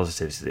take the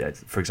positives.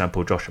 For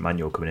example, Josh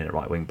Emmanuel coming in at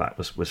right wing back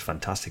was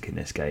fantastic in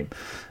this game,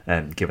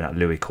 given that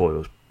Louis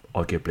Coyle's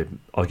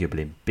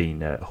arguably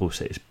been Hull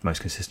City's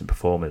most consistent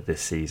performer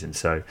this season.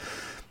 So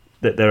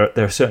there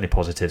are certainly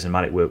positives, and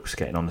Malik Wilkes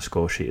getting on the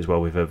score sheet as well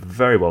with a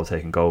very well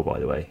taken goal, by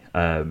the way.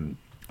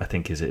 I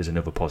think is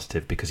another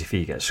positive, because if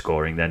he gets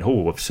scoring, then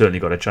Hull have certainly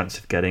got a chance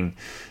of getting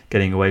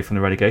away from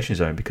the relegation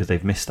zone, because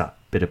they've missed that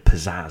bit of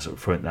pizzazz up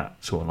front that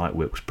someone like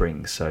Wilkes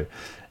brings. So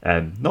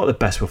not the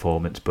best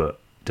performance, but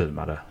doesn't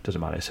matter.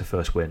 It's a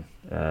first win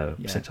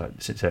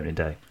since opening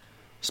day.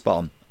 Spot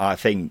on. I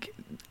think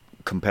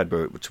compared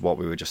to what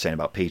we were just saying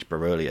about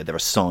Peterborough earlier, there are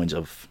signs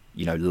of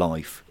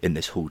life in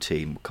this Hull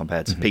team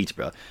compared to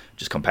Peterborough.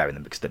 Just comparing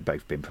them because they've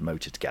both been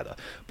promoted together,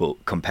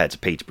 but compared to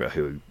Peterborough,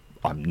 who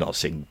I'm not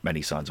seeing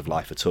many signs of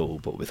life at all,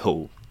 but with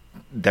Hull,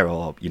 there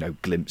are,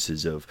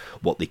 glimpses of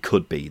what they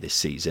could be this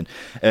season.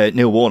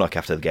 Neil Warnock,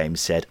 after the game,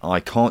 said, "I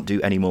can't do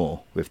any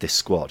more with this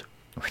squad,"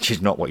 which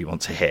is not what you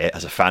want to hear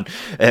as a fan.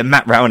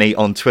 Matt Rowney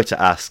on Twitter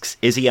asks,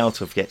 is he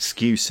out of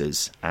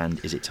excuses, and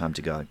is it time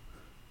to go?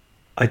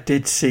 I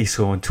did see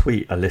someone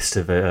tweet a list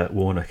of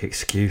Warnock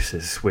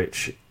excuses,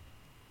 which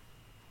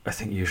I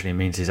think usually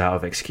means he's out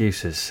of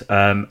excuses.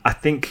 I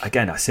think,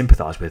 again, I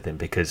sympathise with him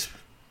because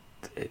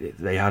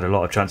they had a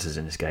lot of chances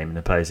in this game and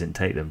the players didn't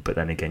take them. But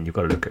then again, you've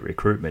got to look at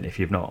recruitment. If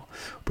you've not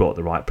brought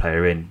the right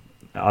player in,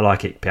 I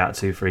like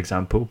Piatsu, for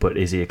example, but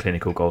is he a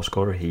clinical goal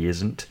scorer? He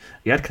isn't.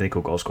 He had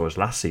clinical goal scorers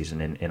last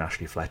season in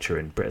Ashley Fletcher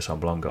and Britt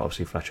Assombalonga.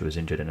 Obviously, Fletcher was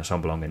injured and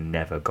Assombalonga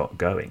never got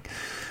going.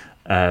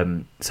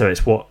 So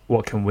it's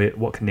what can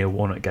Neil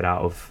Warnock get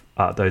out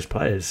of those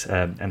players?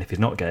 And if he's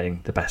not getting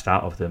the best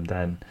out of them,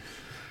 then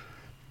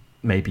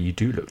maybe you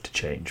do look to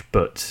change.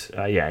 But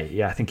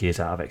I think he is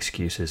out of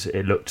excuses.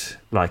 It looked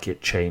like it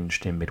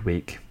changed in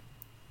midweek,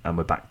 and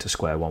we're back to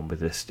square one with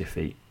this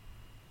defeat.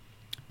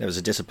 There was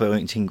a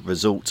disappointing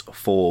result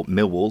for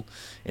Millwall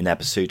in their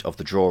pursuit of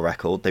the draw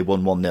record. They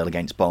won 1-0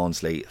 against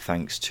Barnsley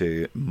thanks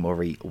to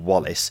Murray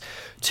Wallace.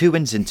 2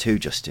 wins in 2,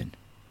 Justin.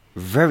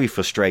 Very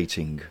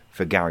frustrating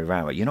for Gary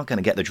Rowett. You're not going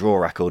to get the draw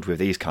record with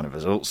these kind of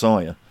results,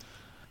 are you?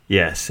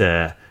 Yes,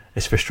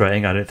 it's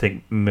frustrating. I don't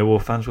think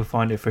Millwall fans will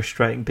find it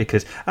frustrating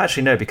because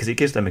it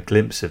gives them a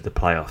glimpse of the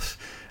playoffs.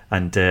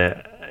 And,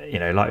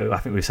 like I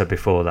think we've said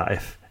before, that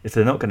if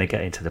they're not going to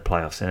get into the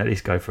playoffs, then at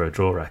least go for a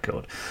draw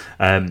record.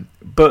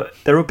 But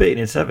they're unbeaten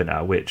in 7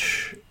 now,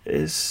 which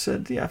is, I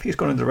think it's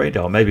gone under the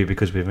radar, maybe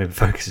because we've been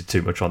focusing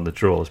too much on the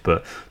draws,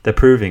 but they're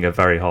proving a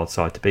very hard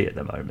side to beat at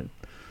the moment.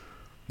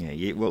 Yeah,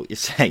 you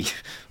say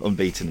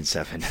unbeaten in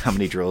 7. How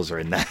many draws are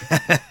in there?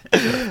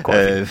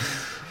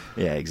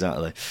 Yeah,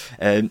 exactly.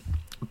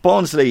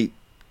 Barnsley,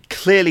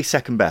 clearly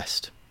second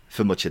best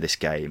for much of this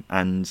game.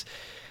 And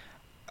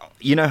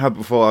you know how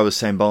before I was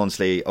saying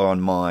Barnsley are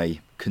on my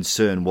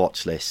concern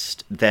watch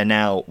list? They're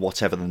now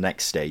whatever the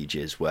next stage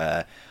is,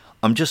 where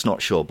I'm just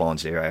not sure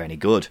Barnsley are any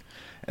good.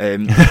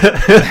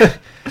 The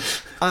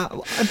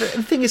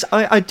thing is,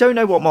 I don't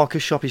know what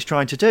Marcus Schopp is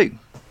trying to do.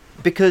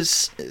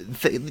 Because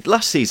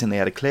last season they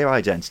had a clear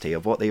identity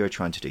of what they were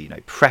trying to do.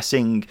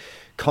 Pressing,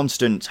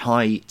 constant,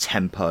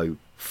 high-tempo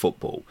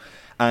football.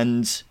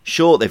 And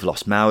sure, they've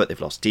lost Mowat,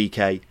 they've lost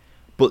DK,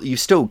 but you've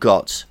still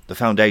got the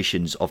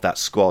foundations of that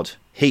squad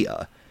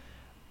here.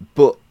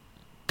 But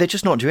they're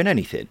just not doing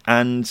anything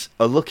and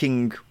are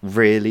looking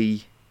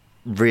really,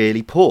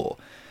 really poor.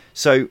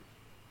 So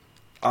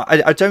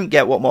I don't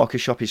get what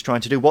Marcus Schopp is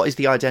trying to do. What is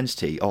the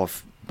identity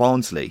of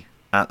Barnsley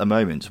at the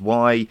moment?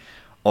 Why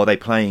are they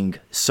playing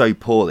so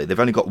poorly? They've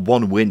only got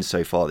 1 win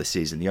so far this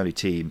season, the only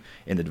team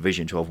in the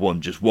division to have won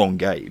just 1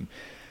 game.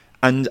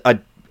 And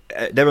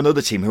they're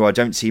another team who I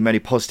don't see many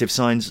positive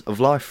signs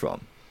of life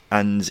from.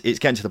 And it's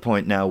getting to the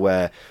point now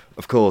where,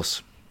 of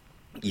course,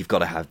 you've got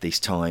to have this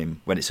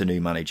time when it's a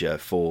new manager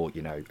for,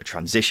 a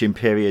transition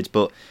period.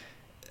 But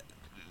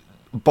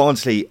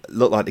Barnsley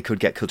look like they could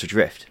get cut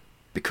adrift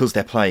because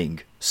they're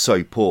playing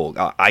so poor.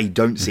 I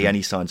don't see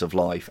any signs of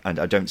life, and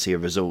I don't see a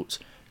result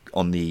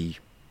around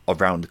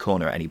the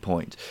corner at any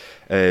point.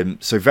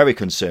 So very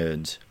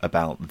concerned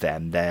about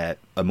them. They're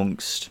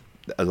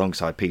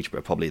alongside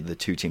Peterborough, probably the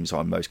 2 teams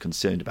I'm most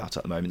concerned about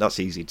at the moment. That's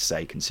easy to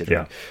say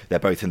considering they're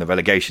both in the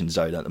relegation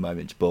zone at the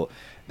moment, but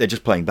they're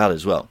just playing bad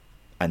as well.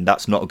 And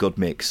that's not a good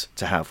mix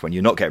to have when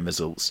you're not getting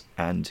results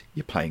and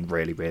you're playing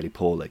really, really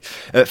poorly.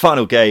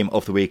 Final game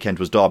of the weekend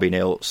was Derby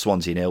 0,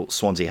 Swansea 0.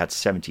 Swansea had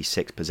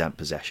 76%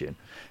 possession,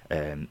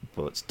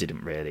 but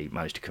didn't really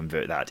manage to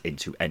convert that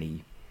into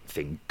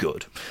anything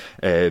good.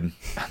 And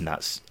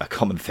that's a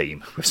common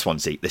theme with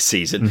Swansea this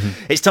season.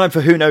 It's time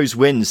for Who Knows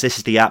Wins. This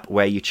is the app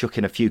where you chuck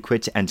in a few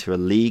quid to enter a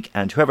league,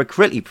 and whoever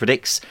correctly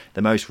predicts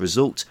the most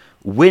result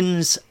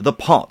wins the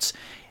pot.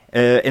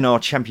 In our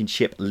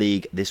Championship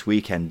League this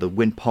weekend, the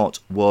win pot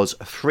was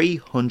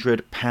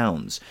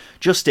 £300.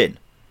 Justin,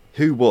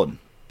 who won?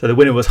 So the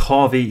winner was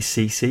Harvey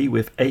CC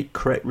with 8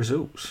 correct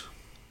results.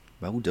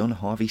 Well done,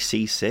 Harvey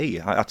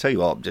CC. I tell you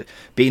what,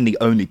 being the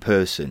only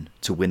person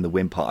to win the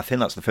win pot, I think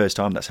that's the first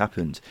time that's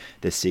happened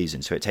this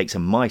season. So it takes a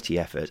mighty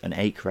effort, and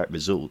 8 correct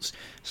results,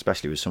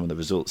 especially with some of the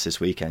results this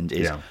weekend,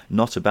 is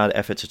not a bad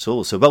effort at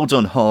all. So well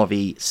done,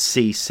 Harvey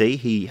CC.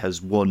 He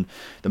has won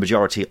the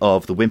majority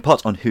of the win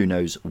pot on Who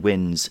Knows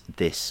Wins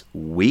this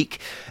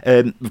week.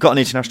 We've got an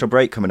international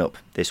break coming up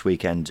this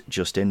weekend,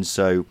 Justin,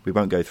 so we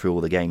won't go through all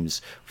the games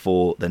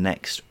for the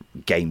next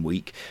game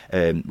week.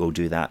 We'll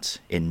do that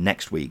in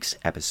next week's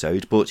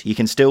episode, but you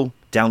can still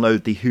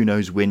download the Who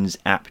Knows Wins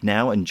app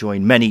now and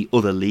join many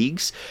other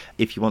leagues.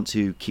 If you want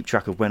to keep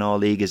track of when our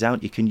league is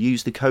out, you can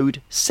use the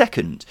code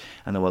SECOND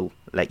and then we'll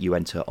let you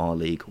enter our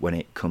league when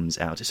it comes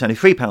out. It's only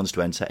 £3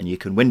 to enter and you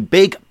can win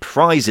big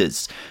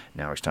prizes.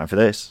 Now it's time for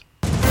this.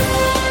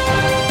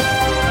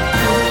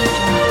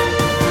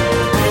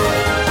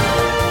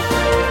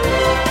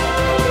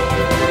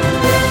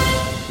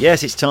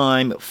 Yes, it's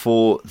time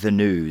for the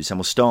news, and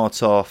we'll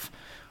start off.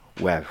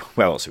 Where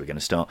else are we going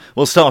to start?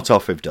 We'll start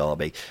off with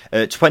Derby.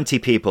 20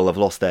 people have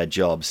lost their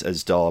jobs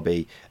as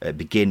Derby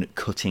begin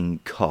cutting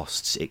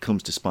costs. It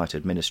comes despite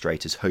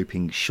administrators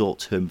hoping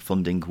short-term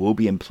funding will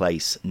be in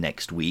place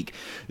next week.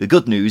 The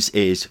good news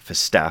is for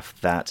staff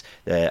that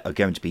there are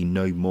going to be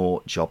no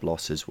more job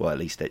losses. Well, at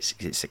least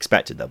it's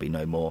expected there'll be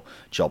no more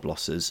job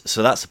losses.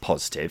 So that's a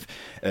positive.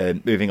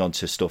 Moving on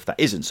to stuff that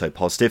isn't so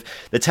positive.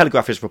 The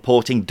Telegraph is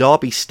reporting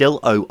Derby still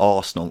owe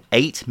Arsenal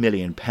 £8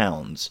 million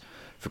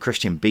for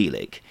Christian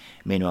Bielik.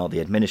 Meanwhile, the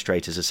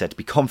administrators are said to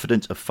be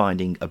confident of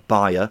finding a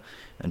buyer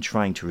and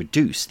trying to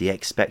reduce the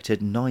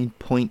expected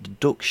 9-point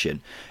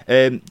deduction.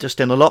 Just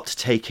a lot to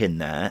take in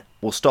there.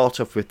 We'll start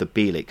off with the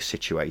Bielik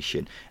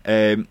situation.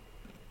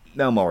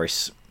 Now,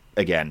 Morris,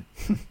 again,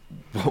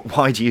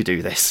 why do you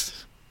do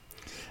this?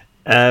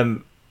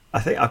 I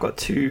think I've got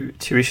two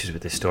issues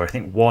with this story. I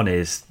think one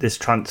is this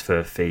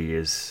transfer fee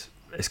it's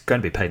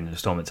going to be paid in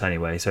instalments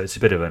anyway, so it's a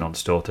bit of a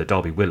non-starter.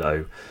 Derby will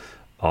owe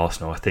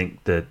Arsenal. I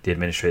think the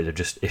administrators have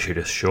just issued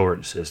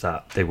assurances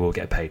that they will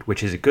get paid,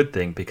 which is a good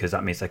thing because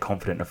that means they're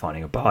confident of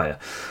finding a buyer.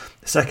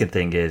 The second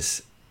thing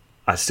is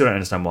I still don't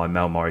understand why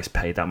Mel Morris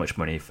paid that much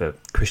money for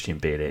Christian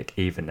Bielik,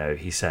 even though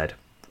he said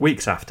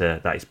weeks after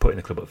that he's putting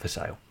the club up for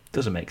sale.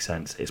 Doesn't make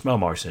sense. It's Mel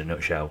Morris in a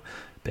nutshell.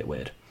 Bit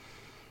weird.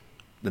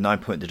 The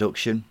 9-point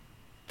deduction,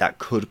 that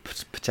could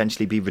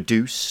potentially be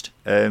reduced.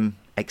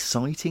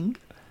 Exciting?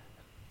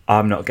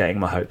 I'm not getting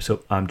my hopes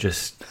up.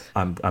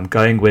 I'm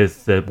going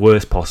with the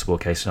worst possible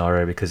case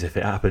scenario, because if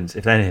it happens,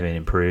 if anything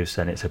improves,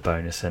 then it's a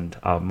bonus, and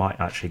I might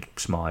actually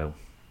smile.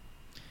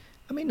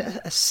 I mean,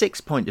 a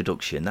 6-point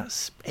deduction,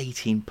 that's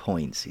 18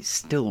 points. It's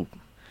still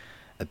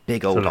a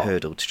big old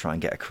hurdle to try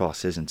and get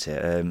across, isn't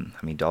it?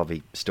 I mean,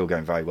 Derby still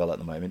going very well at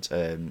the moment.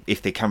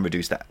 If they can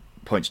reduce that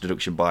points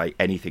deduction by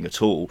anything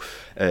at all,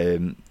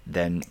 then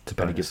it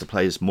only gives the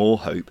players more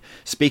hope.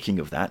 Speaking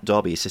of that,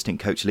 Derby assistant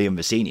coach Liam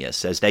Vecenia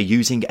says they're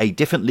using a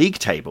different league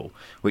table,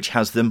 which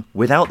has them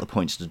without the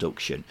points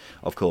deduction.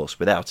 Of course,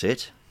 without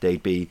it,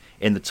 they'd be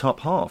in the top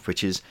half,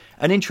 which is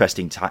an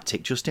interesting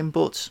tactic, Justin,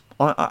 but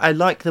I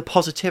like the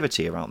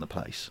positivity around the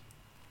place.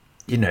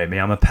 You know me,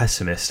 I'm a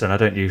pessimist, and I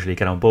don't usually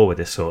get on board with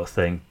this sort of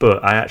thing,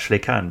 but I actually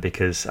can,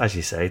 because, as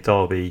you say,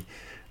 Derby,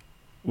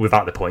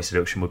 without the points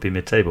deduction, would be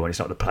mid-table, and it's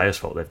not the players'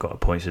 fault they've got a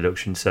points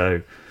deduction.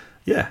 So,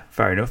 yeah,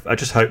 fair enough. I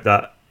just hope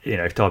that,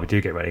 if Derby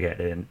do get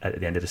relegated at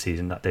the end of the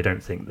season, that they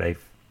don't think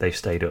they've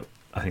stayed up.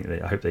 I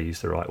hope they use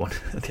the right one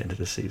at the end of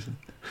the season.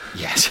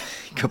 Yes,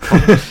 good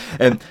point.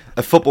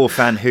 A football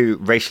fan who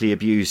racially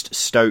abused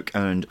Stoke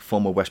and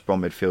former West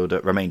Brom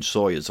midfielder Romain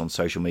Sawyers on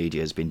social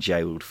media has been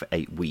jailed for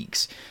 8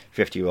 weeks.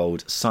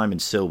 50-year-old Simon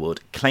Silwood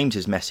claimed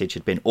his message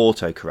had been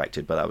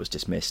auto-corrected, but that was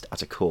dismissed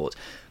at a court.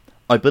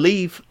 I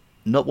believe,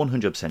 not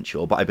 100%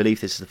 sure, but I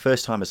believe this is the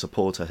first time a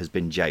supporter has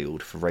been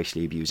jailed for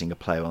racially abusing a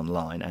player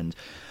online. And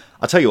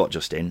I'll tell you what,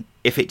 Justin,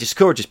 if it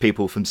discourages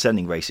people from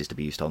sending racist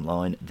abuse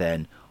online,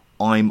 then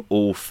I'm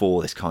all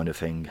for this kind of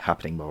thing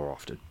happening more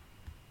often.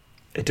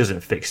 It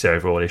doesn't fix the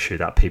overall issue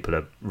that people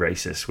are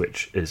racist,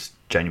 which is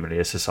genuinely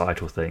a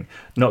societal thing.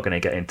 Not going to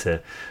get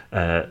into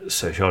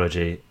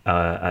sociology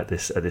at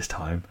this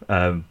time,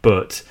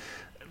 but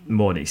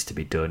more needs to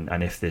be done.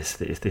 And if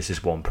this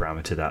is one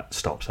parameter that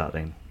stops that,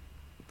 then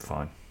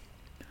fine.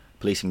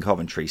 Police in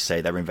Coventry say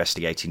they're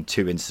investigating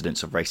 2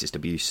 incidents of racist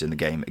abuse in the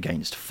game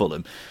against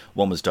Fulham.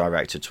 One was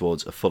directed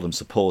towards a Fulham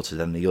supporter,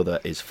 then the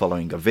other is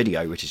following a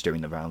video which is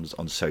doing the rounds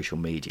on social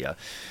media.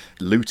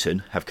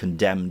 Luton have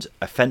condemned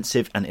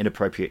offensive and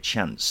inappropriate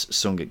chants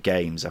sung at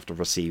games after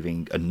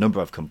receiving a number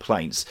of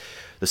complaints.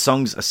 The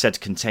songs are said to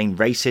contain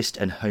racist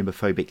and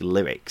homophobic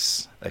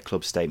lyrics. A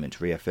club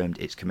statement reaffirmed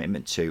its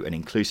commitment to an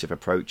inclusive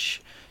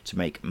approach to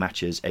make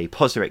matches a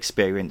positive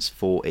experience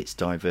for its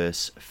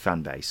diverse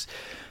fan base.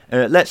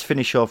 Let's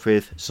finish off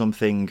with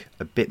something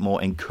a bit more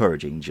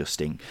encouraging,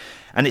 Justin.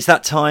 And it's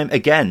that time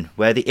again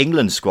where the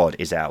England squad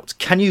is out.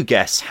 Can you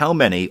guess how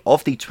many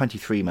of the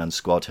 23-man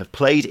squad have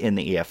played in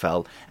the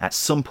EFL at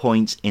some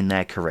point in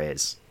their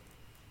careers?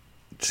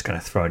 Just going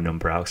to throw a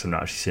number out because I'm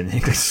not actually seeing the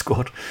English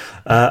squad.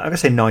 I'm going to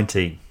say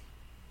 19.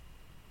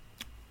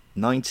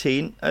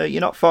 19?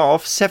 You're not far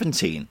off.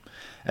 17.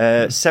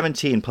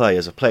 17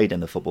 players have played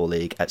in the Football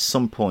League at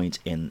some point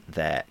in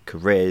their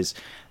careers,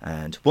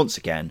 and once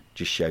again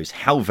just shows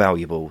how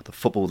valuable the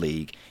Football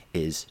League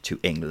is to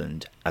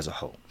England as a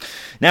whole.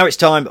 Now it's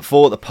time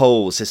for the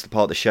polls. This is the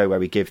part of the show where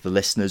we give the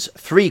listeners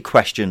 3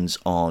 questions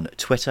on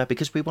Twitter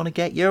because we want to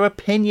get your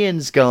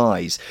opinions,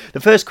 guys. The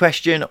first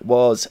question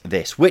was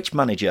this: which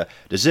manager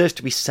deserves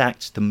to be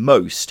sacked the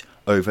most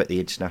over the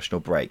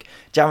international break?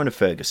 Darren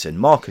Ferguson,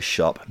 Marcus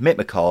Schopp, Mick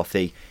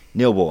McCarthy,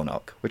 Neil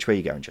Warnock. Which way are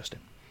you going, Justin?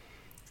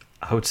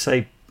 I would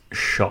say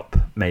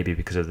Schopp, maybe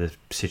because of the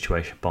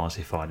situation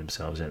Barnsley find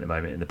themselves in at the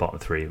moment in the bottom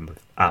 3 and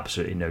with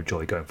absolutely no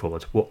joy going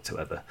forward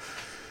whatsoever.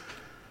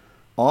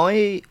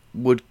 I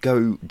would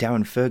go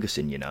Darren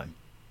Ferguson,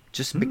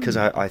 just because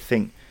I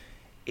think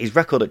his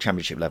record at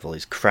Championship level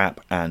is crap,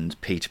 and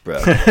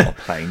Peterborough are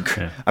playing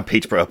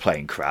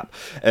crap.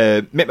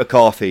 Mick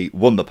McCarthy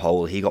won the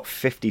poll. He got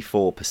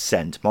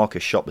 54%.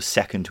 Marcus Schopp was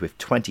second with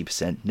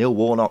 20%. Neil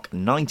Warnock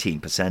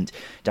 19%.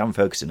 Darren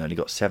Ferguson only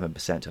got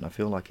 7%, and I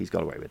feel like he's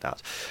got away with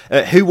that.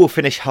 Who will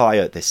finish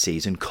higher this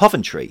season,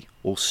 Coventry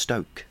or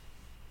Stoke?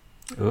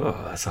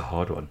 Oh, that's a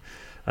hard one.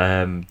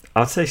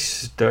 I'd say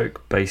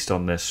Stoke based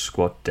on their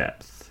squad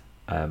depth,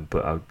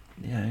 but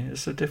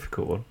it's a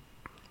difficult one.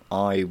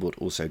 I would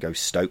also go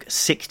Stoke.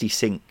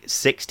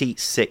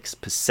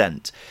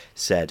 66%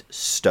 said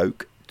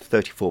Stoke,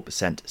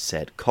 34%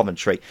 said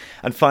Coventry.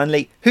 And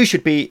finally, who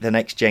should be the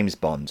next James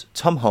Bond?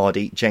 Tom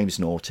Hardy, James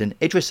Norton,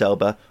 Idris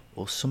Elba,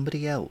 or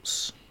somebody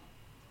else?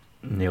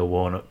 Neil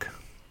Warnock.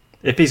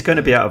 If he's going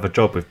to be out of a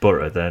job with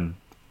Borough, then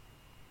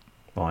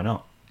why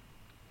not?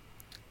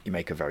 You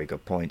make a very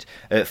good point.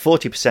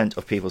 40%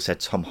 of people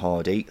said Tom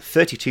Hardy,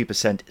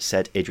 32%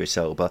 said Idris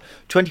Elba,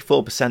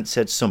 24%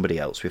 said somebody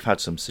else. We've had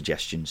some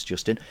suggestions,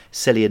 Justin.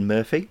 Cillian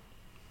Murphy.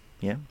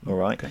 Yeah, all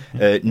right. Okay,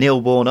 yeah. Neil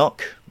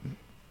Warnock.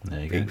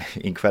 There you go.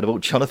 Incredible.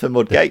 Jonathan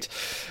Mudgate.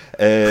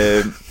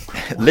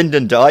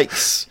 Lyndon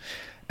Dykes.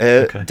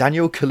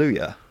 Daniel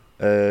Kaluuya.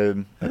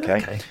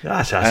 Okay.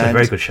 That's a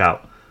very good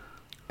shout.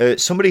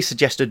 Somebody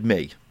suggested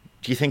me.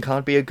 Do you think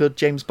I'd be a good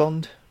James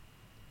Bond?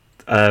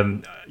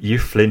 You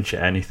flinch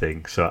at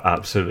anything, so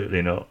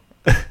absolutely not.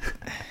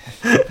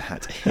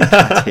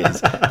 That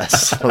is a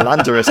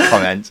slanderous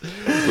comment,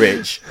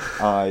 which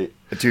I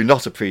do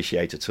not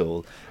appreciate at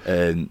all.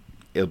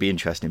 It'll be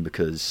interesting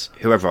because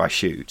whoever I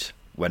shoot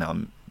when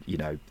I'm,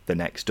 the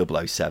next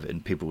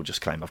 007, people will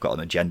just claim I've got an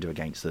agenda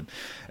against them.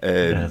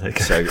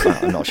 So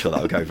I'm not sure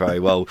that'll go very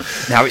well.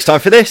 Now it's time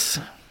for this.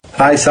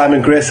 Hi,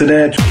 Simon Grayson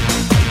here.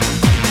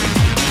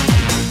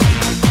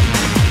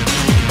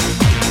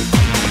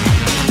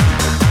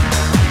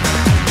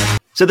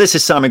 So this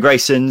is Simon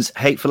Grayson's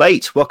Hateful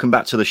Eight. Welcome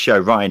back to the show.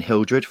 Ryan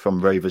Hildred from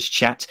Rovers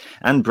Chat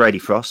and Brady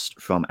Frost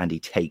from Andy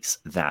Takes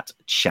That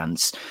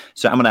Chance.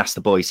 So I'm going to ask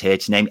the boys here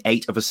to name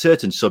 8 of a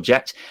certain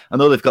subject,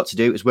 and all they've got to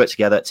do is work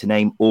together to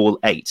name all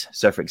 8.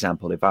 So, for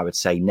example, if I would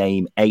say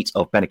name 8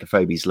 of Benik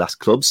Afobe's last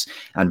clubs,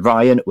 and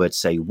Ryan would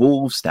say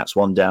Wolves, that's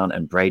 1 down,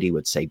 and Brady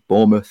would say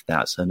Bournemouth,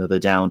 that's another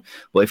down.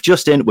 But if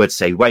Justin would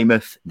say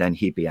Weymouth, then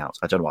he'd be out.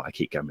 I don't know why I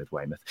keep going with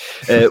Weymouth.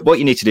 What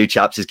you need to do,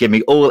 chaps, is give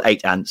me all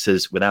 8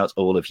 answers without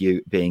all of you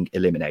being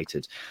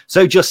eliminated.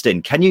 So,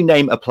 Justin, can you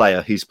name a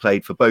player who's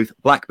played for both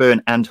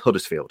Blackburn and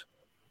Huddersfield?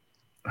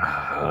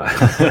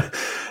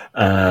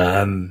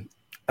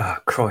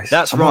 Christ.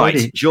 That's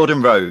right,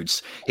 Jordan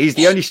Rhodes. He's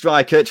the only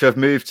striker to have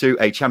moved to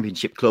a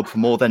championship club for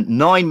more than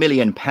 £9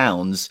 million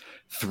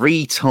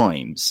 3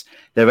 times.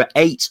 There are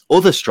 8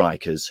 other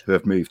strikers who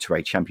have moved to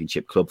a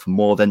championship club for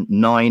more than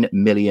 £9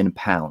 million.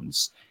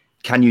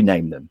 Can you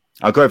name them?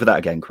 I'll go over that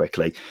again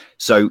quickly.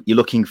 So you're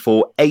looking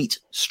for 8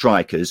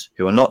 strikers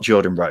who are not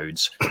Jordan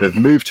Rhodes who have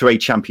moved to a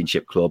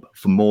championship club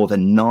for more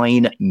than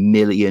 £9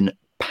 million.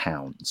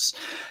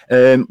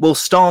 We'll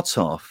start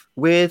off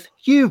with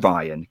you,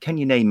 Ryan. Can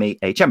you name me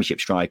a championship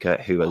striker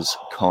who has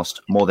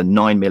cost more than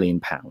 £9 million?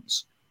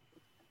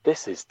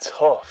 This is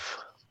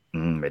tough.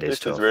 It is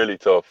tough. This is really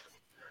tough.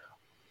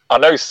 I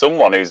know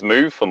someone who's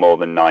moved for more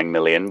than 9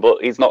 million, but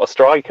he's not a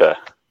striker.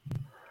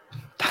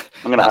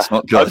 That's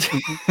not good.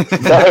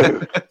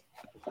 No.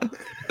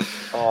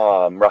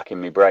 I'm racking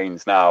my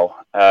brains now.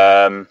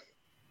 To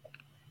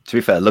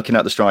be fair, looking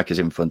at the strikers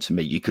in front of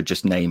me, you could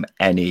just name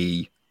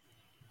any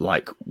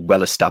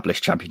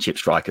well-established championship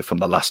striker from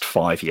the last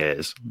 5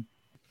 years.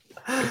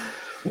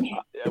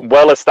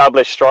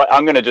 Well-established striker.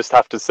 I'm going to just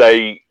have to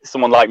say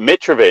someone like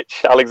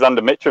Mitrovic,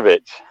 Alexander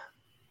Mitrovic.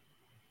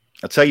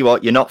 I'll tell you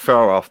what, you're not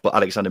far off, but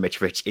Alexander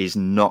Mitrovic is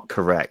not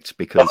correct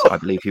because I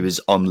believe he was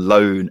on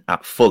loan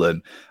at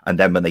Fulham, and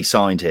then when they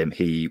signed him,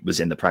 he was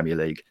in the Premier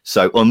League.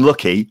 So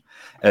unlucky,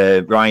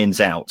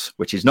 Ryan's out,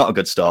 which is not a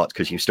good start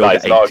because you've still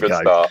got 8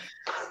 to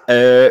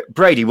go.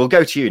 Brady, we'll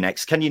go to you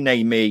next. Can you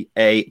name me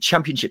a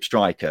championship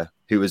striker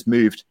who has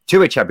moved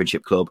to a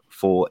championship club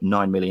for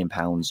 £9 million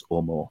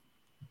or more?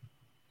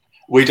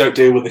 We don't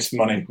deal with this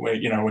money. When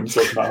you're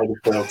talking about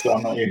Huddersfield, so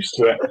I'm not used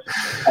to it.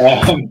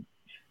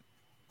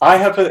 I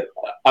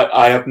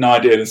have no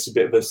idea. This is a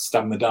bit of a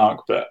stab in the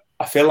dark, but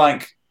I feel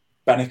like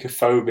Benik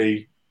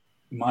Afobe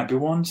might be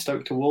one.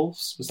 Stoke to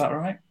Wolves. Was that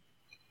right?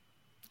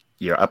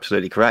 You're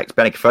absolutely correct.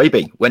 Benik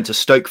Afobe went to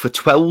Stoke for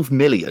 £12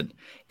 million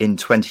in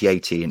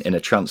 2018 in a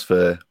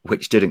transfer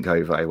which didn't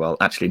go very well.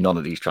 Actually, none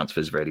of these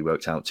transfers really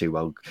worked out too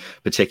well,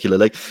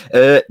 particularly.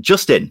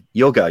 Justin,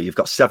 your go. You've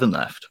got 7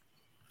 left.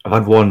 I've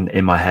had one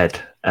in my head,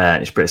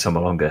 and it's Britt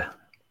Sommalonga.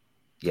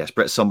 Yes,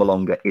 Britt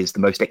Sommalonga is the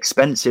most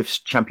expensive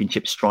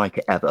championship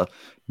striker ever.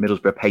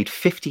 Middlesbrough paid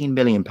 £15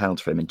 million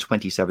for him in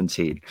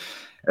 2017.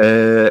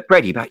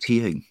 Brady, back to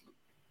you.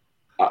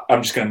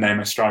 I'm just going to name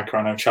a striker.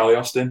 I know, Charlie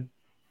Austin.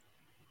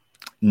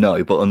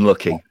 No, but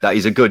unlucky. That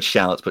is a good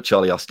shout, but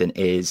Charlie Austin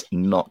is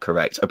not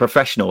correct. A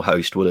professional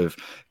host would have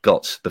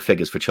got the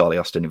figures for Charlie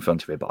Austin in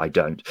front of it, but I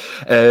don't.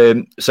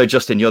 So,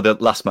 Justin, you're the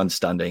last man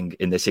standing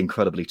in this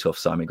incredibly tough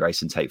Simon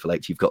Grayson Hateful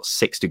Eight. You've got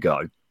 6 to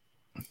go.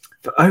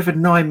 For over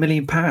 £9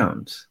 million?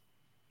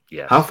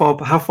 Yeah. How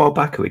far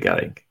back are we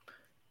going?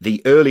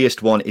 The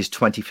earliest one is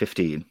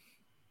 2015.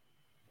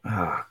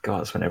 Oh, God,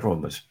 that's when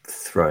everyone was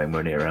throwing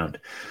money around.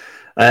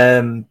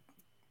 Matai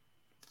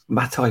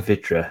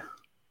Vydra.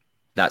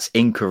 That's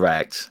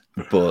incorrect,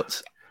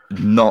 but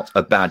not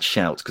a bad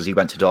shout because he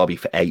went to Derby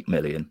for 8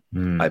 million,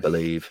 I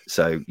believe.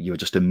 So you were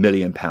just £1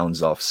 million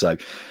off. So,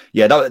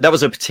 yeah, that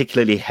was a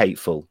particularly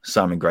hateful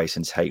Simon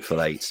Grayson's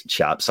Hateful Eight,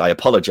 chaps. I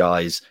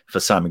apologise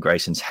for Simon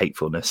Grayson's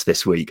hatefulness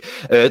this week.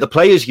 The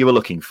players you were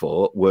looking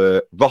for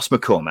were Ross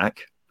McCormack.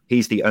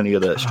 He's the only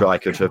other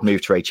striker to have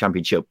moved to a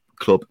championship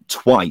club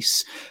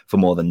twice for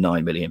more than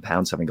 £9 million,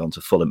 having gone to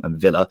Fulham and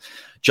Villa.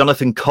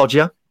 Jonathan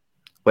Kodjia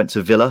went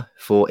to Villa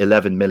for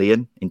 11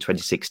 million in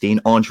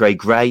 2016. Andre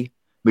Gray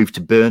moved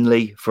to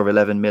Burnley for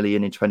 11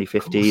 million in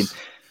 2015.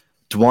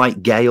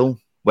 Dwight Gale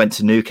went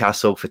to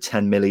Newcastle for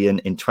 10 million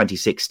in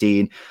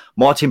 2016.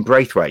 Martin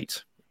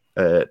Braithwaite,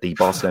 the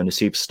Barcelona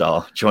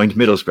superstar, joined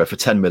Middlesbrough for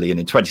 10 million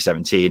in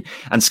 2017.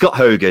 And Scott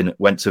Hogan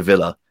went to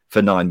Villa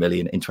for 9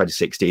 million in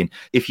 2016.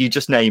 If you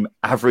just name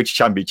average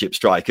championship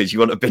strikers, you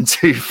wouldn't have been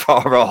too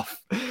far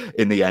off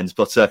in the end.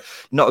 But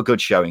not a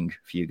good showing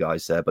for you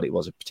guys there, but it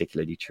was a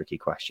particularly tricky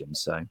question.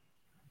 So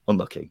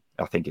unlucky,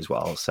 I think is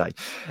what I'll say.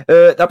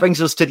 That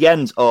brings us to the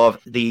end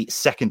of the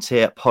Second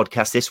Tier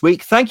podcast this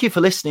week. Thank you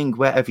for listening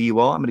wherever you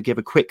are. I'm going to give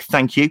a quick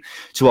thank you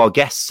to our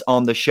guests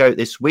on the show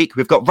this week.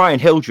 We've got Ryan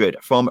Hildred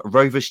from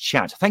Rovers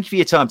Chat. Thank you for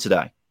your time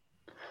today.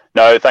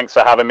 No, thanks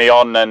for having me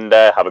on, and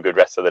have a good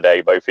rest of the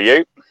day, both of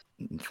you.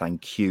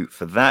 Thank you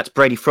for that.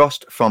 Brady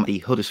Frost from the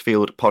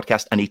Huddersfield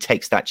podcast, and He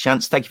Takes That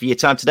Chance. Thank you for your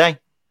time today.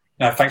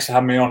 No, thanks for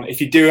having me on. If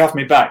you do have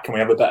me back, can we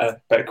have a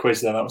better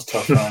quiz then? That was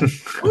tough, Ryan.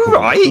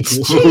 Right,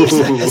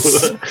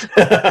 Jesus.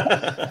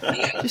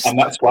 And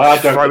that's why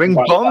I don't throwing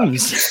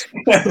bombs.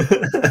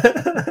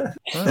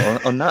 Well,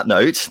 on that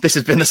note, this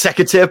has been the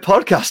Second Tier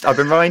podcast. I've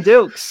been Ryan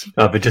Dilks.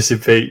 I've been Justin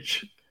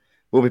Peach.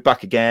 We'll be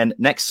back again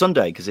next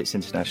Sunday because it's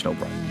international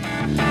break.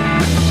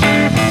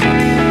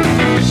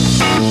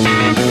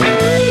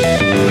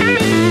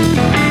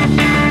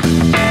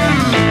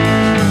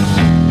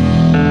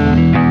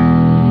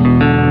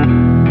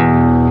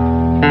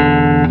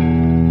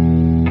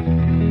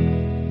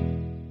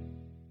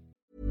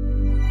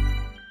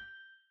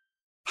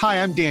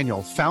 Hi, I'm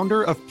Daniel,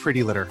 founder of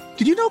Pretty Litter.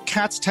 Did you know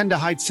cats tend to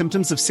hide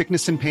symptoms of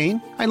sickness and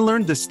pain? I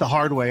learned this the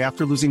hard way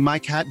after losing my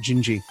cat,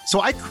 Gingy. So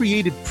I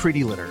created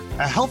Pretty Litter,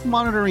 a health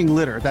monitoring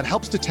litter that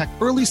helps detect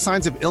early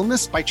signs of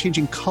illness by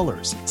changing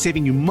colors,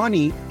 saving you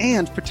money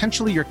and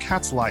potentially your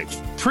cat's life.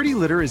 Pretty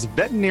Litter is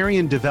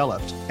veterinarian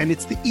developed, and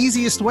it's the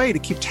easiest way to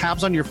keep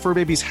tabs on your fur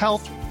baby's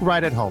health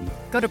right at home.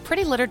 Go to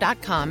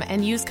prettylitter.com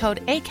and use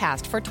code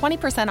ACAST for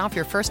 20% off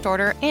your first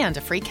order and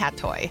a free cat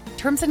toy.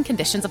 Terms and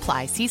conditions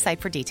apply. See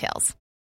site for details.